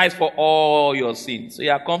sacrifice for all your sins. So you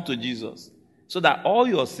have come to Jesus. So that all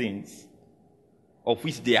your sins, of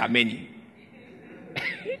which there are many.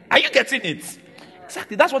 Are you getting it?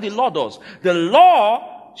 Exactly. That's what the law does. The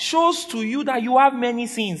law shows to you that you have many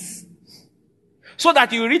sins. So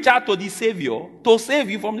that you reach out to the Savior to save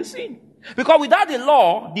you from the sin. Because without the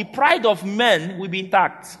law, the pride of men will be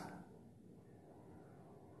intact.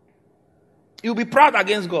 You'll be proud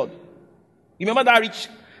against God. You remember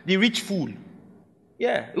the rich fool?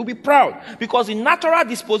 Yeah, he'll be proud. Because the natural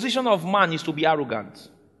disposition of man is to be arrogant.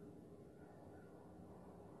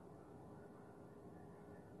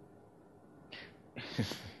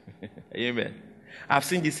 Amen. I've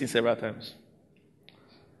seen this several times.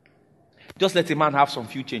 Just let a man have some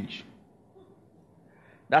few change.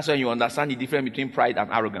 That's when you understand the difference between pride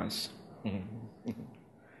and arrogance.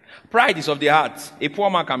 Pride is of the heart. A poor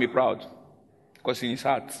man can be proud because in his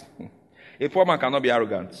heart. A poor man cannot be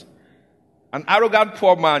arrogant. An arrogant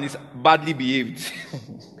poor man is badly behaved.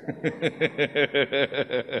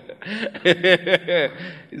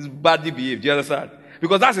 He's badly behaved. Do you understand?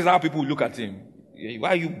 Because that is how people look at him. Why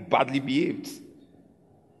are you badly behaved?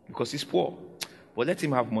 Because he's poor. But let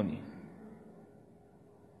him have money.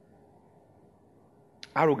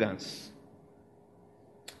 Arrogance.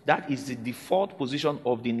 That is the default position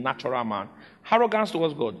of the natural man. Arrogance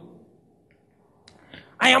towards God.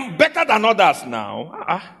 I am better than others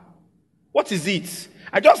now. What is it?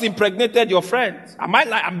 I just impregnated your friend.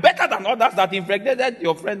 I'm better than others that impregnated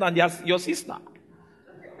your friend and your sister.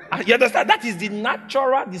 You understand? That is the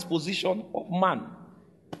natural disposition of man.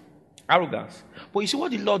 Arrogance. But you see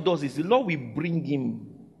what the Lord does is the Lord will bring him.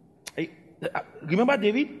 Remember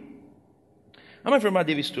David? How many remember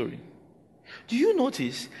David's story? Do you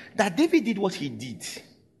notice that David did what he did?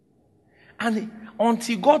 And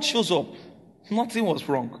until God shows up, nothing was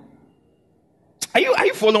wrong. Are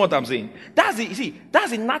you following what I'm saying? That's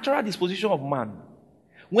the natural disposition of man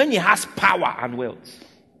when he has power and wealth.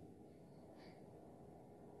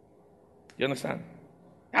 You understand?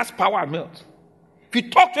 He has power and wealth. If you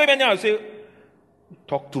talk to him and say,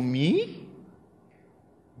 talk to me?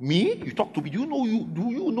 Me? You talk to me? Do you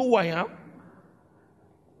know who I am?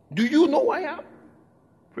 Do you know who I am?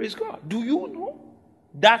 Praise God. Do you know?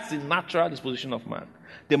 That's the natural disposition of man.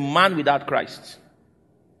 The man without Christ.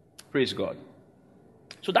 Praise God.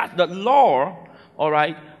 So that the law, all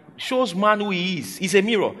right, shows man who he is. It's a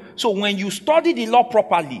mirror. So when you study the law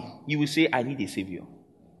properly, you will say, I need a savior.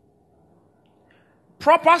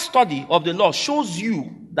 Proper study of the law shows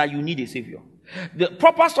you that you need a savior. The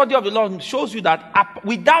proper study of the law shows you that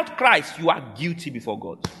without Christ, you are guilty before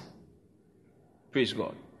God. Praise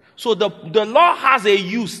God. So the law has a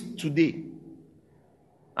use today.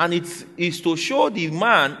 And it is to show the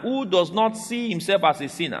man who does not see himself as a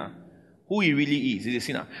sinner, who he really is. He's a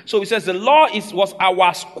sinner. So he says the law was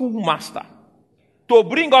our schoolmaster to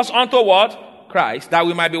bring us unto what? Christ, that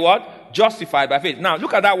we might be what? Justified by faith. Now,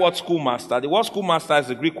 look at that word schoolmaster. The word schoolmaster is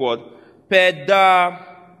the Greek word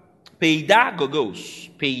pedagogos.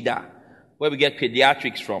 Peida. Where we get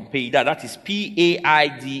pediatrics from. Peida. That is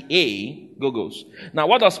P-A-I-D-A. Gogos. Now,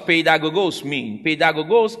 what does pedagogos mean?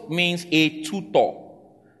 Pedagogos means a tutor,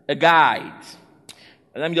 a guide.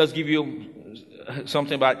 Let me just give you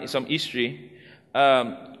something about some history.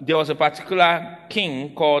 There was a particular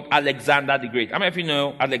king called Alexander the Great. How many of you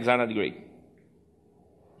know Alexander the Great?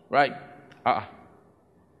 Right?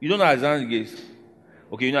 You don't know Alexander the Great?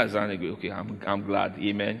 Okay, you know Alexander the Great. Okay, I'm glad.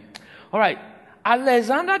 Amen. All right.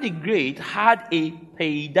 Alexander the Great had a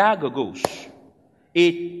pedagogos,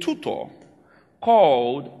 a tutor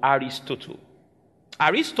called Aristotle.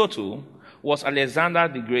 Aristotle was Alexander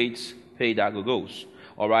the Great's pedagogos.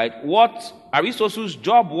 All right. What Aristotle's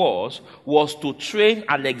job was to train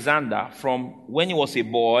Alexander from when he was a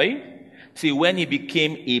boy till when he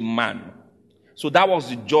became a man. So that was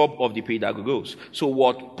the job of the pedagogos. So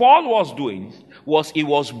what Paul was doing was he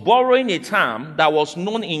was borrowing a term that was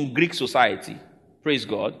known in Greek society. Praise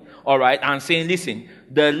God. All right. And saying, listen,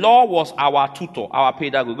 the law was our tutor, our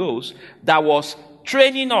pedagogos, that was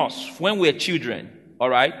training us when we were children. All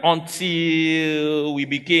right. Until we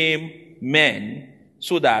became men.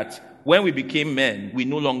 So that when we became men, we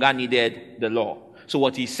no longer needed the law. So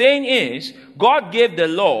what he's saying is, God gave the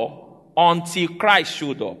law until Christ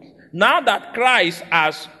showed up. Now that Christ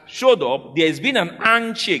has showed up, there's been an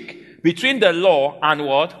handshake between the law and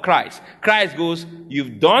what? Christ. Christ goes,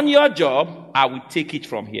 you've done your job, I will take it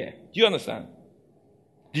from here. Do you understand?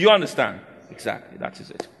 Do you understand? Exactly, that is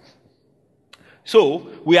it. So,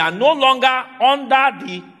 we are no longer under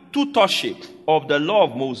the tutorship of the law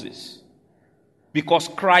of Moses. Because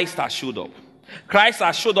Christ has showed up. Christ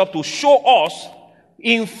has showed up to show us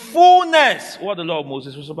in fullness what the law of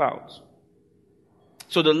Moses was about.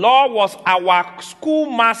 So the law was our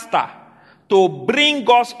schoolmaster to bring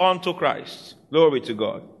us unto Christ. Glory to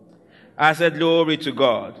God. I said glory to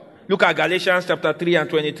God. Look at Galatians chapter 3 and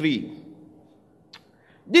 23.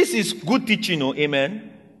 This is good teaching, oh,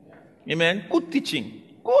 amen. Amen. Good teaching.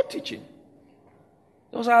 Good teaching.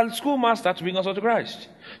 It was our schoolmaster to bring us unto Christ.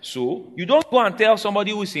 So, you don't go and tell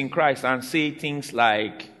somebody who is in Christ and say things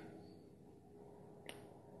like,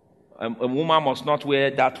 a woman must not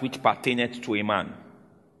wear that which pertaineth to a man.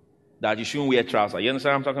 That you shouldn't wear trousers. You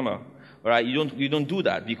understand what I'm talking about? All right? You don't do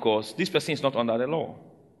that because this person is not under the law.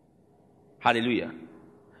 Hallelujah.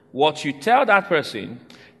 What you tell that person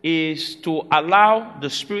is to allow the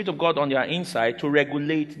Spirit of God on their inside to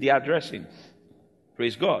regulate their dressing.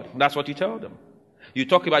 Praise God. That's what you tell them. You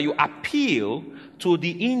talk about, you appeal to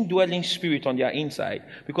the indwelling spirit on their inside.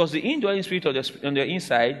 Because the indwelling spirit on their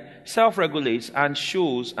inside self-regulates and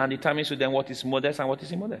shows and determines to them what is modest and what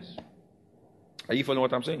is immodest. Are you following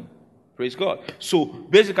what I'm saying? Praise God. So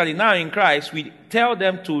basically now in Christ, we tell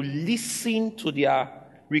them to listen to their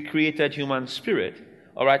recreated human spirit.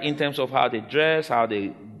 All right, in terms of how they dress, how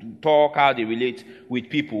they talk, how they relate with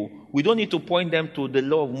people. We don't need to point them to the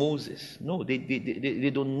law of Moses. No, they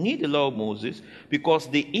don't need the law of Moses because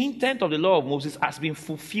the intent of the law of Moses has been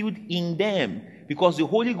fulfilled in them because the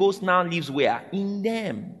Holy Ghost now lives where? In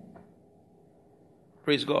them.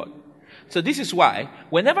 Praise God. So this is why,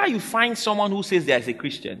 whenever you find someone who says there is a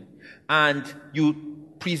Christian, and you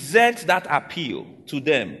present that appeal to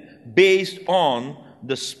them based on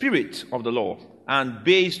the spirit of the law, and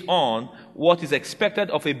based on what is expected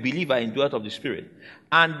of a believer in the word of the Spirit,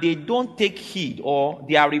 and they don't take heed or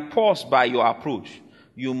they are repulsed by your approach,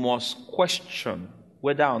 you must question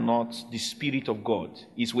whether or not the Spirit of God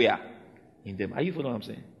is where? In them. Are you following what I'm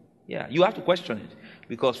saying? Yeah, you have to question it.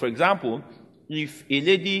 Because, for example, if a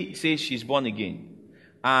lady says she's born again,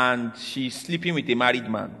 and she's sleeping with a married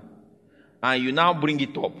man, and you now bring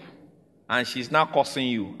it up, and she's now cursing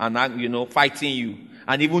you, and fighting you,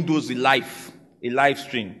 and even does a live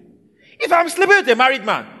stream. If I'm sleeping with a married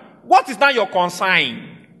man, what is now your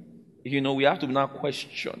concern? We have to now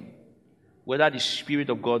question whether the Spirit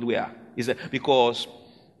of God where is it. Because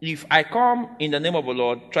if I come in the name of the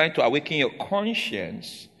Lord trying to awaken your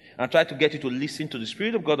conscience and try to get you to listen to the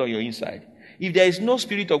Spirit of God on your inside, if there is no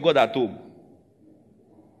Spirit of God at home,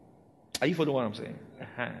 are you following what I'm saying?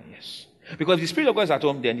 Yes. Because if the Spirit of God is at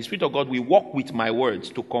home, then the Spirit of God will walk with my words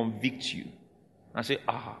to convict you and say,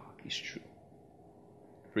 it's true.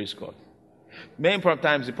 Praise God. Many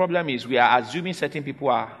times the problem is we are assuming certain people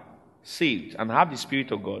are saved and have the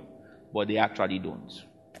Spirit of God, but they actually don't.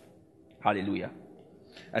 Hallelujah.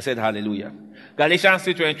 I said hallelujah. Galatians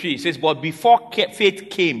 3:23 says, but before faith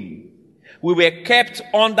came, we were kept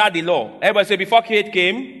under the law. Everybody say, before faith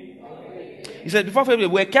came, he said, before faith, we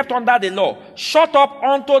were kept under the law, shut up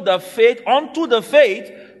unto the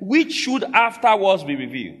faith which should afterwards be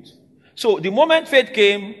revealed. So the moment faith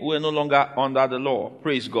came, we were no longer under the law.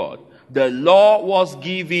 Praise God. The law was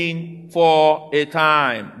given for a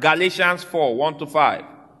time. Galatians 4:1-5,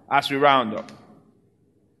 as we round up.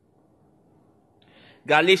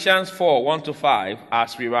 Galatians 4:1-5,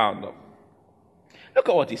 as we round up. Look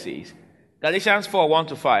at what he says. Galatians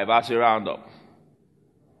 4:1-5, as we round up.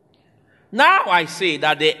 Now I say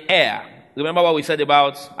that the heir, remember what we said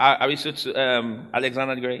about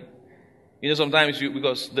Alexander the Great? Sometimes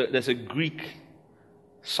because there's a Greek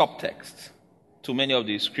subtext to many of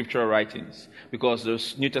the scriptural writings, because the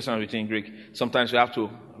New Testament is written in Greek. Sometimes we have to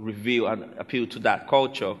reveal and appeal to that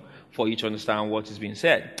culture for you to understand what is being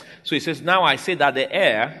said. So he says, now I say that the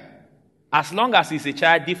heir, as long as he's a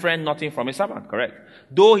child, different nothing from a servant, correct?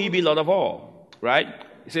 Though he be Lord of all, right?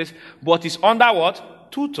 He says, but is under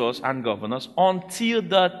what? Tutors and governors until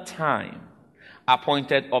the time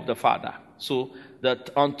appointed of the Father. So that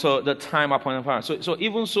until the time appointed of the Father. So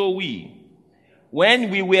even so we, when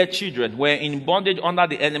we were children, were in bondage under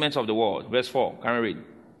the elements of the world. Verse 4, can we read?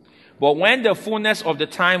 But when the fullness of the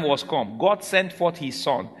time was come, God sent forth his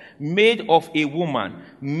Son, made of a woman,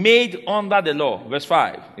 made under the law. Verse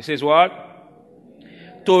 5, it says what?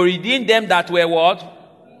 To redeem them that were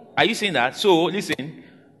what? Are you seeing that? So, listen.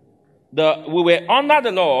 We were under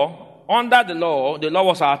the law. The law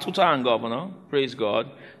was our tutor and governor. Praise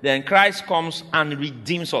God. Then Christ comes and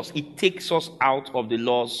redeems us. He takes us out of the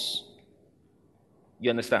laws. You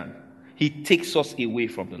understand? He takes us away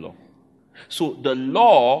from the law. So the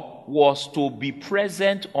law was to be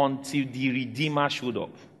present until the Redeemer showed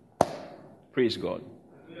up. Praise God.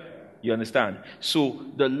 You understand? So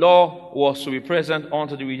the law was to be present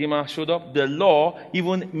until the Redeemer showed up. The law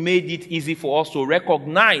even made it easy for us to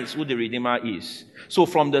recognize who the Redeemer is. So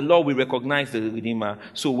from the law we recognize the Redeemer.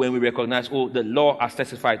 So when we recognize, the law has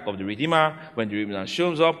testified of the Redeemer, when the Redeemer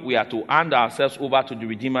shows up, we are to hand ourselves over to the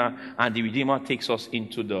Redeemer, and the Redeemer takes us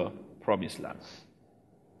into the promised land.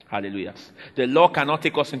 Hallelujah. The law cannot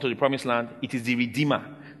take us into the promised land. It is the Redeemer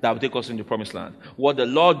that will take us into the promised land. What the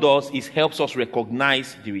law does is helps us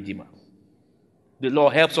recognize the Redeemer. The law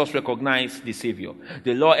helps us recognize the Savior.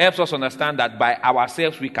 The law helps us understand that by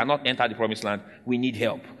ourselves we cannot enter the promised land. We need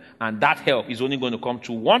help. And that help is only going to come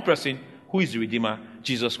through one person, who is the Redeemer,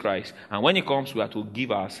 Jesus Christ. And when he comes, we are to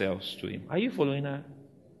give ourselves to him. Are you following that?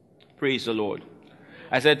 Praise the Lord.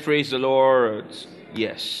 I said, praise the Lord.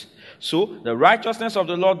 Yes. So, the righteousness of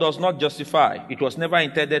the law does not justify. It was never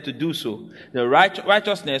intended to do so. The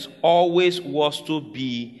righteousness always was to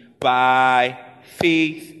be by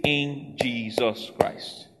faith in Jesus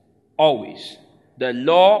Christ. Always. The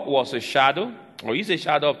law was a shadow, or is a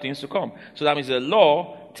shadow of things to come. So that means the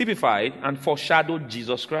law typified and foreshadowed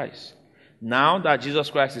Jesus Christ. Now that Jesus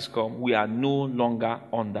Christ is come, we are no longer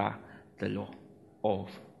under the law of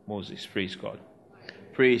Moses. Praise God.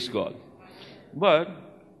 Praise God. But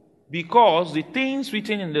because the things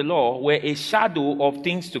written in the law were a shadow of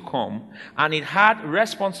things to come, and it had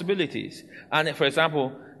responsibilities. And for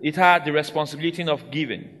example, it had the responsibility of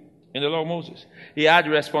giving in the law of Moses. He had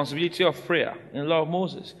the responsibility of prayer in the law of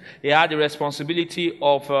Moses. He had the responsibility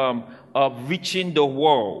of of reaching the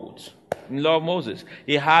world. In law of Moses.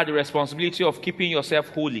 He had the responsibility of keeping yourself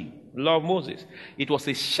holy. Law of Moses. It was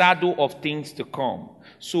a shadow of things to come.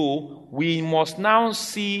 So we must now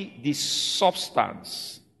see the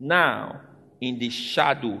substance now in the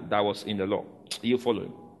shadow that was in the law. Are you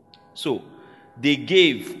following? So they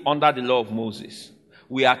gave under the law of Moses.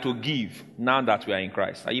 We are to give now that we are in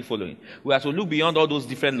Christ. Are you following? We are to look beyond all those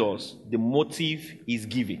different laws. The motive is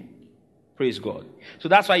giving. Praise God. So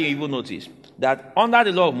that's why you even notice that under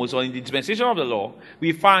the law of Moses, or in the dispensation of the law,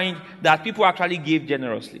 we find that people actually gave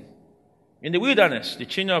generously. In the wilderness, the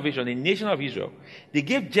children of Israel, the nation of Israel, they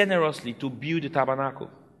gave generously to build the tabernacle.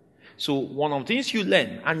 So one of the things you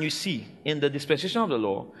learn and you see in the dispensation of the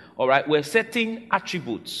law, all right, were certain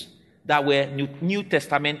attributes that were New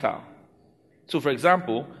Testamental. So for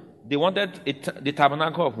example, they wanted the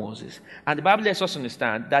tabernacle of Moses. And the Bible lets us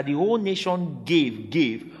understand that the whole nation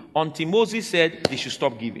gave until Moses said they should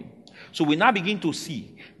stop giving. So we now begin to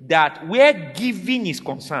see that where giving is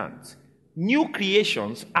concerned, new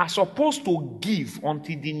creations are supposed to give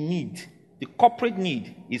until the corporate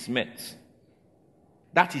need is met.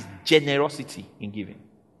 That is generosity in giving.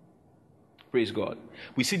 Praise God.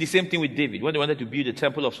 We see the same thing with David. When they wanted to build the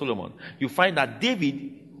temple of Solomon, you find that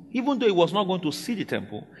David, even though he was not going to see the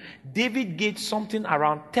temple, David gave something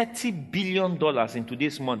around $30 billion in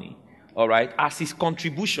today's money, all right, as his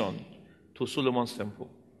contribution to Solomon's temple.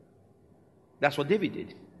 That's what David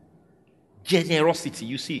did. Generosity,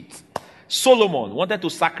 you see it. Solomon wanted to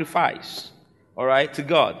sacrifice, all right, to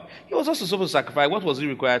God. He was also supposed to sacrifice. What was he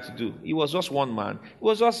required to do? He was just one man. It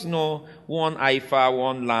was just, one heifer,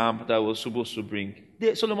 one lamb that was supposed to bring.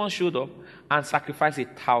 Solomon showed up and sacrificed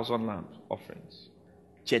 1,000 lamb offerings.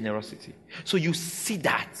 Generosity. So you see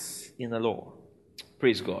that in the law.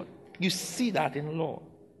 Praise God. You see that in the law.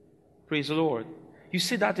 Praise the Lord. You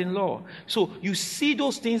see that in law. So you see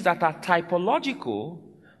those things that are typological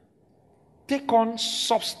take on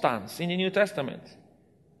substance in the New Testament.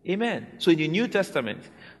 Amen. So in the New Testament,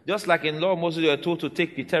 just like in law, Moses were told to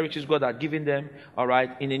take the territories God had given them. All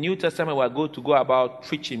right. In the New Testament, we are going to go about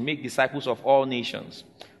preaching, make disciples of all nations.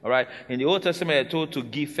 All right. In the Old Testament, we are told to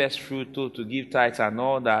give first fruit, to give tithes and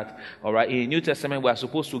all that. All right. In the New Testament, we are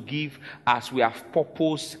supposed to give as we have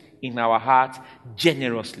purpose in our heart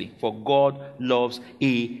generously. For God loves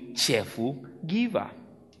a cheerful giver.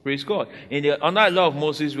 Praise God. Under the law of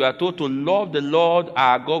Moses, we are told to love the Lord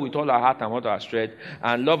our God with all our heart and all our strength,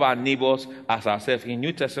 and love our neighbors as ourselves. In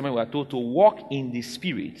New Testament, we are told to walk in the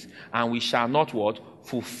Spirit, and we shall not what?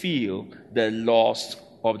 Fulfill the lust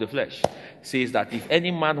of the flesh. It says that if any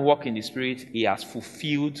man walk in the Spirit, he has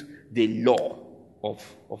fulfilled the law of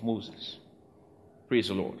Moses. Praise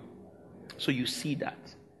the Lord. So you see that.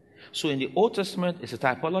 So in the Old Testament, it's a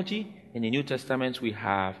typology. In the New Testament, we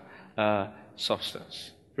have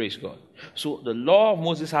substance. Praise God. So the law of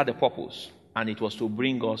Moses had a purpose, and it was to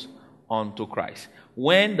bring us unto Christ.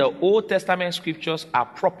 When the Old Testament scriptures are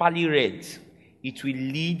properly read, it will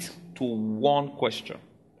lead to one question.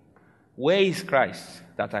 Where is Christ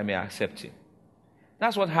that I may accept him?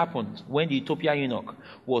 That's what happened when the Ethiopian eunuch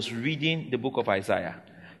was reading the book of Isaiah.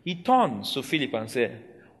 He turned to Philip and said,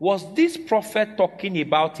 was this prophet talking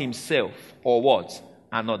about himself or what?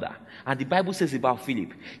 Another. And the Bible says about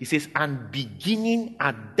Philip, it says, and beginning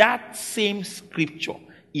at that same scripture,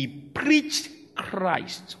 he preached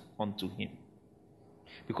Christ unto him.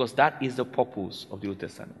 Because that is the purpose of the Old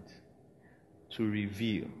Testament, to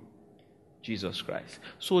reveal Jesus Christ.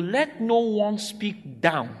 So let no one speak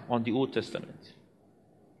down on the Old Testament.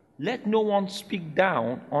 Let no one speak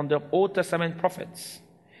down on the Old Testament prophets.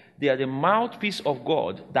 They are the mouthpiece of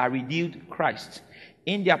God that revealed Christ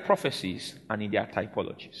in their prophecies and in their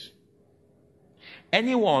typologies.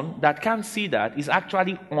 Anyone that can't see that is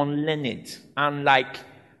actually unlearned, and like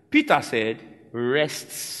Peter said,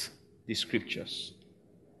 wrests the scriptures.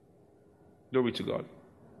 Glory to God.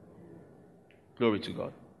 Glory to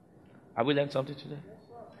God. Have we learned something today?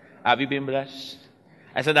 Have you been blessed?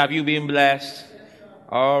 I said, have you been blessed?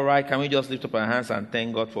 All right, can we just lift up our hands and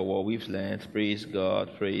thank God for what we've learned? Praise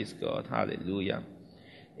God, praise God. Hallelujah.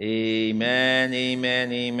 Amen,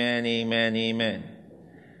 amen, amen, amen, amen.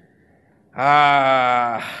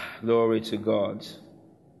 Glory to God.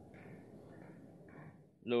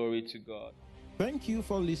 Glory to God. Thank you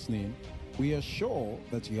for listening. We are sure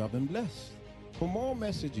that you have been blessed. For more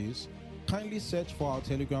messages, kindly search for our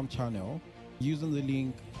Telegram channel using the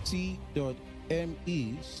link t.me/oikiacc.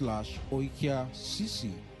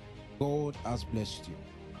 God has blessed you.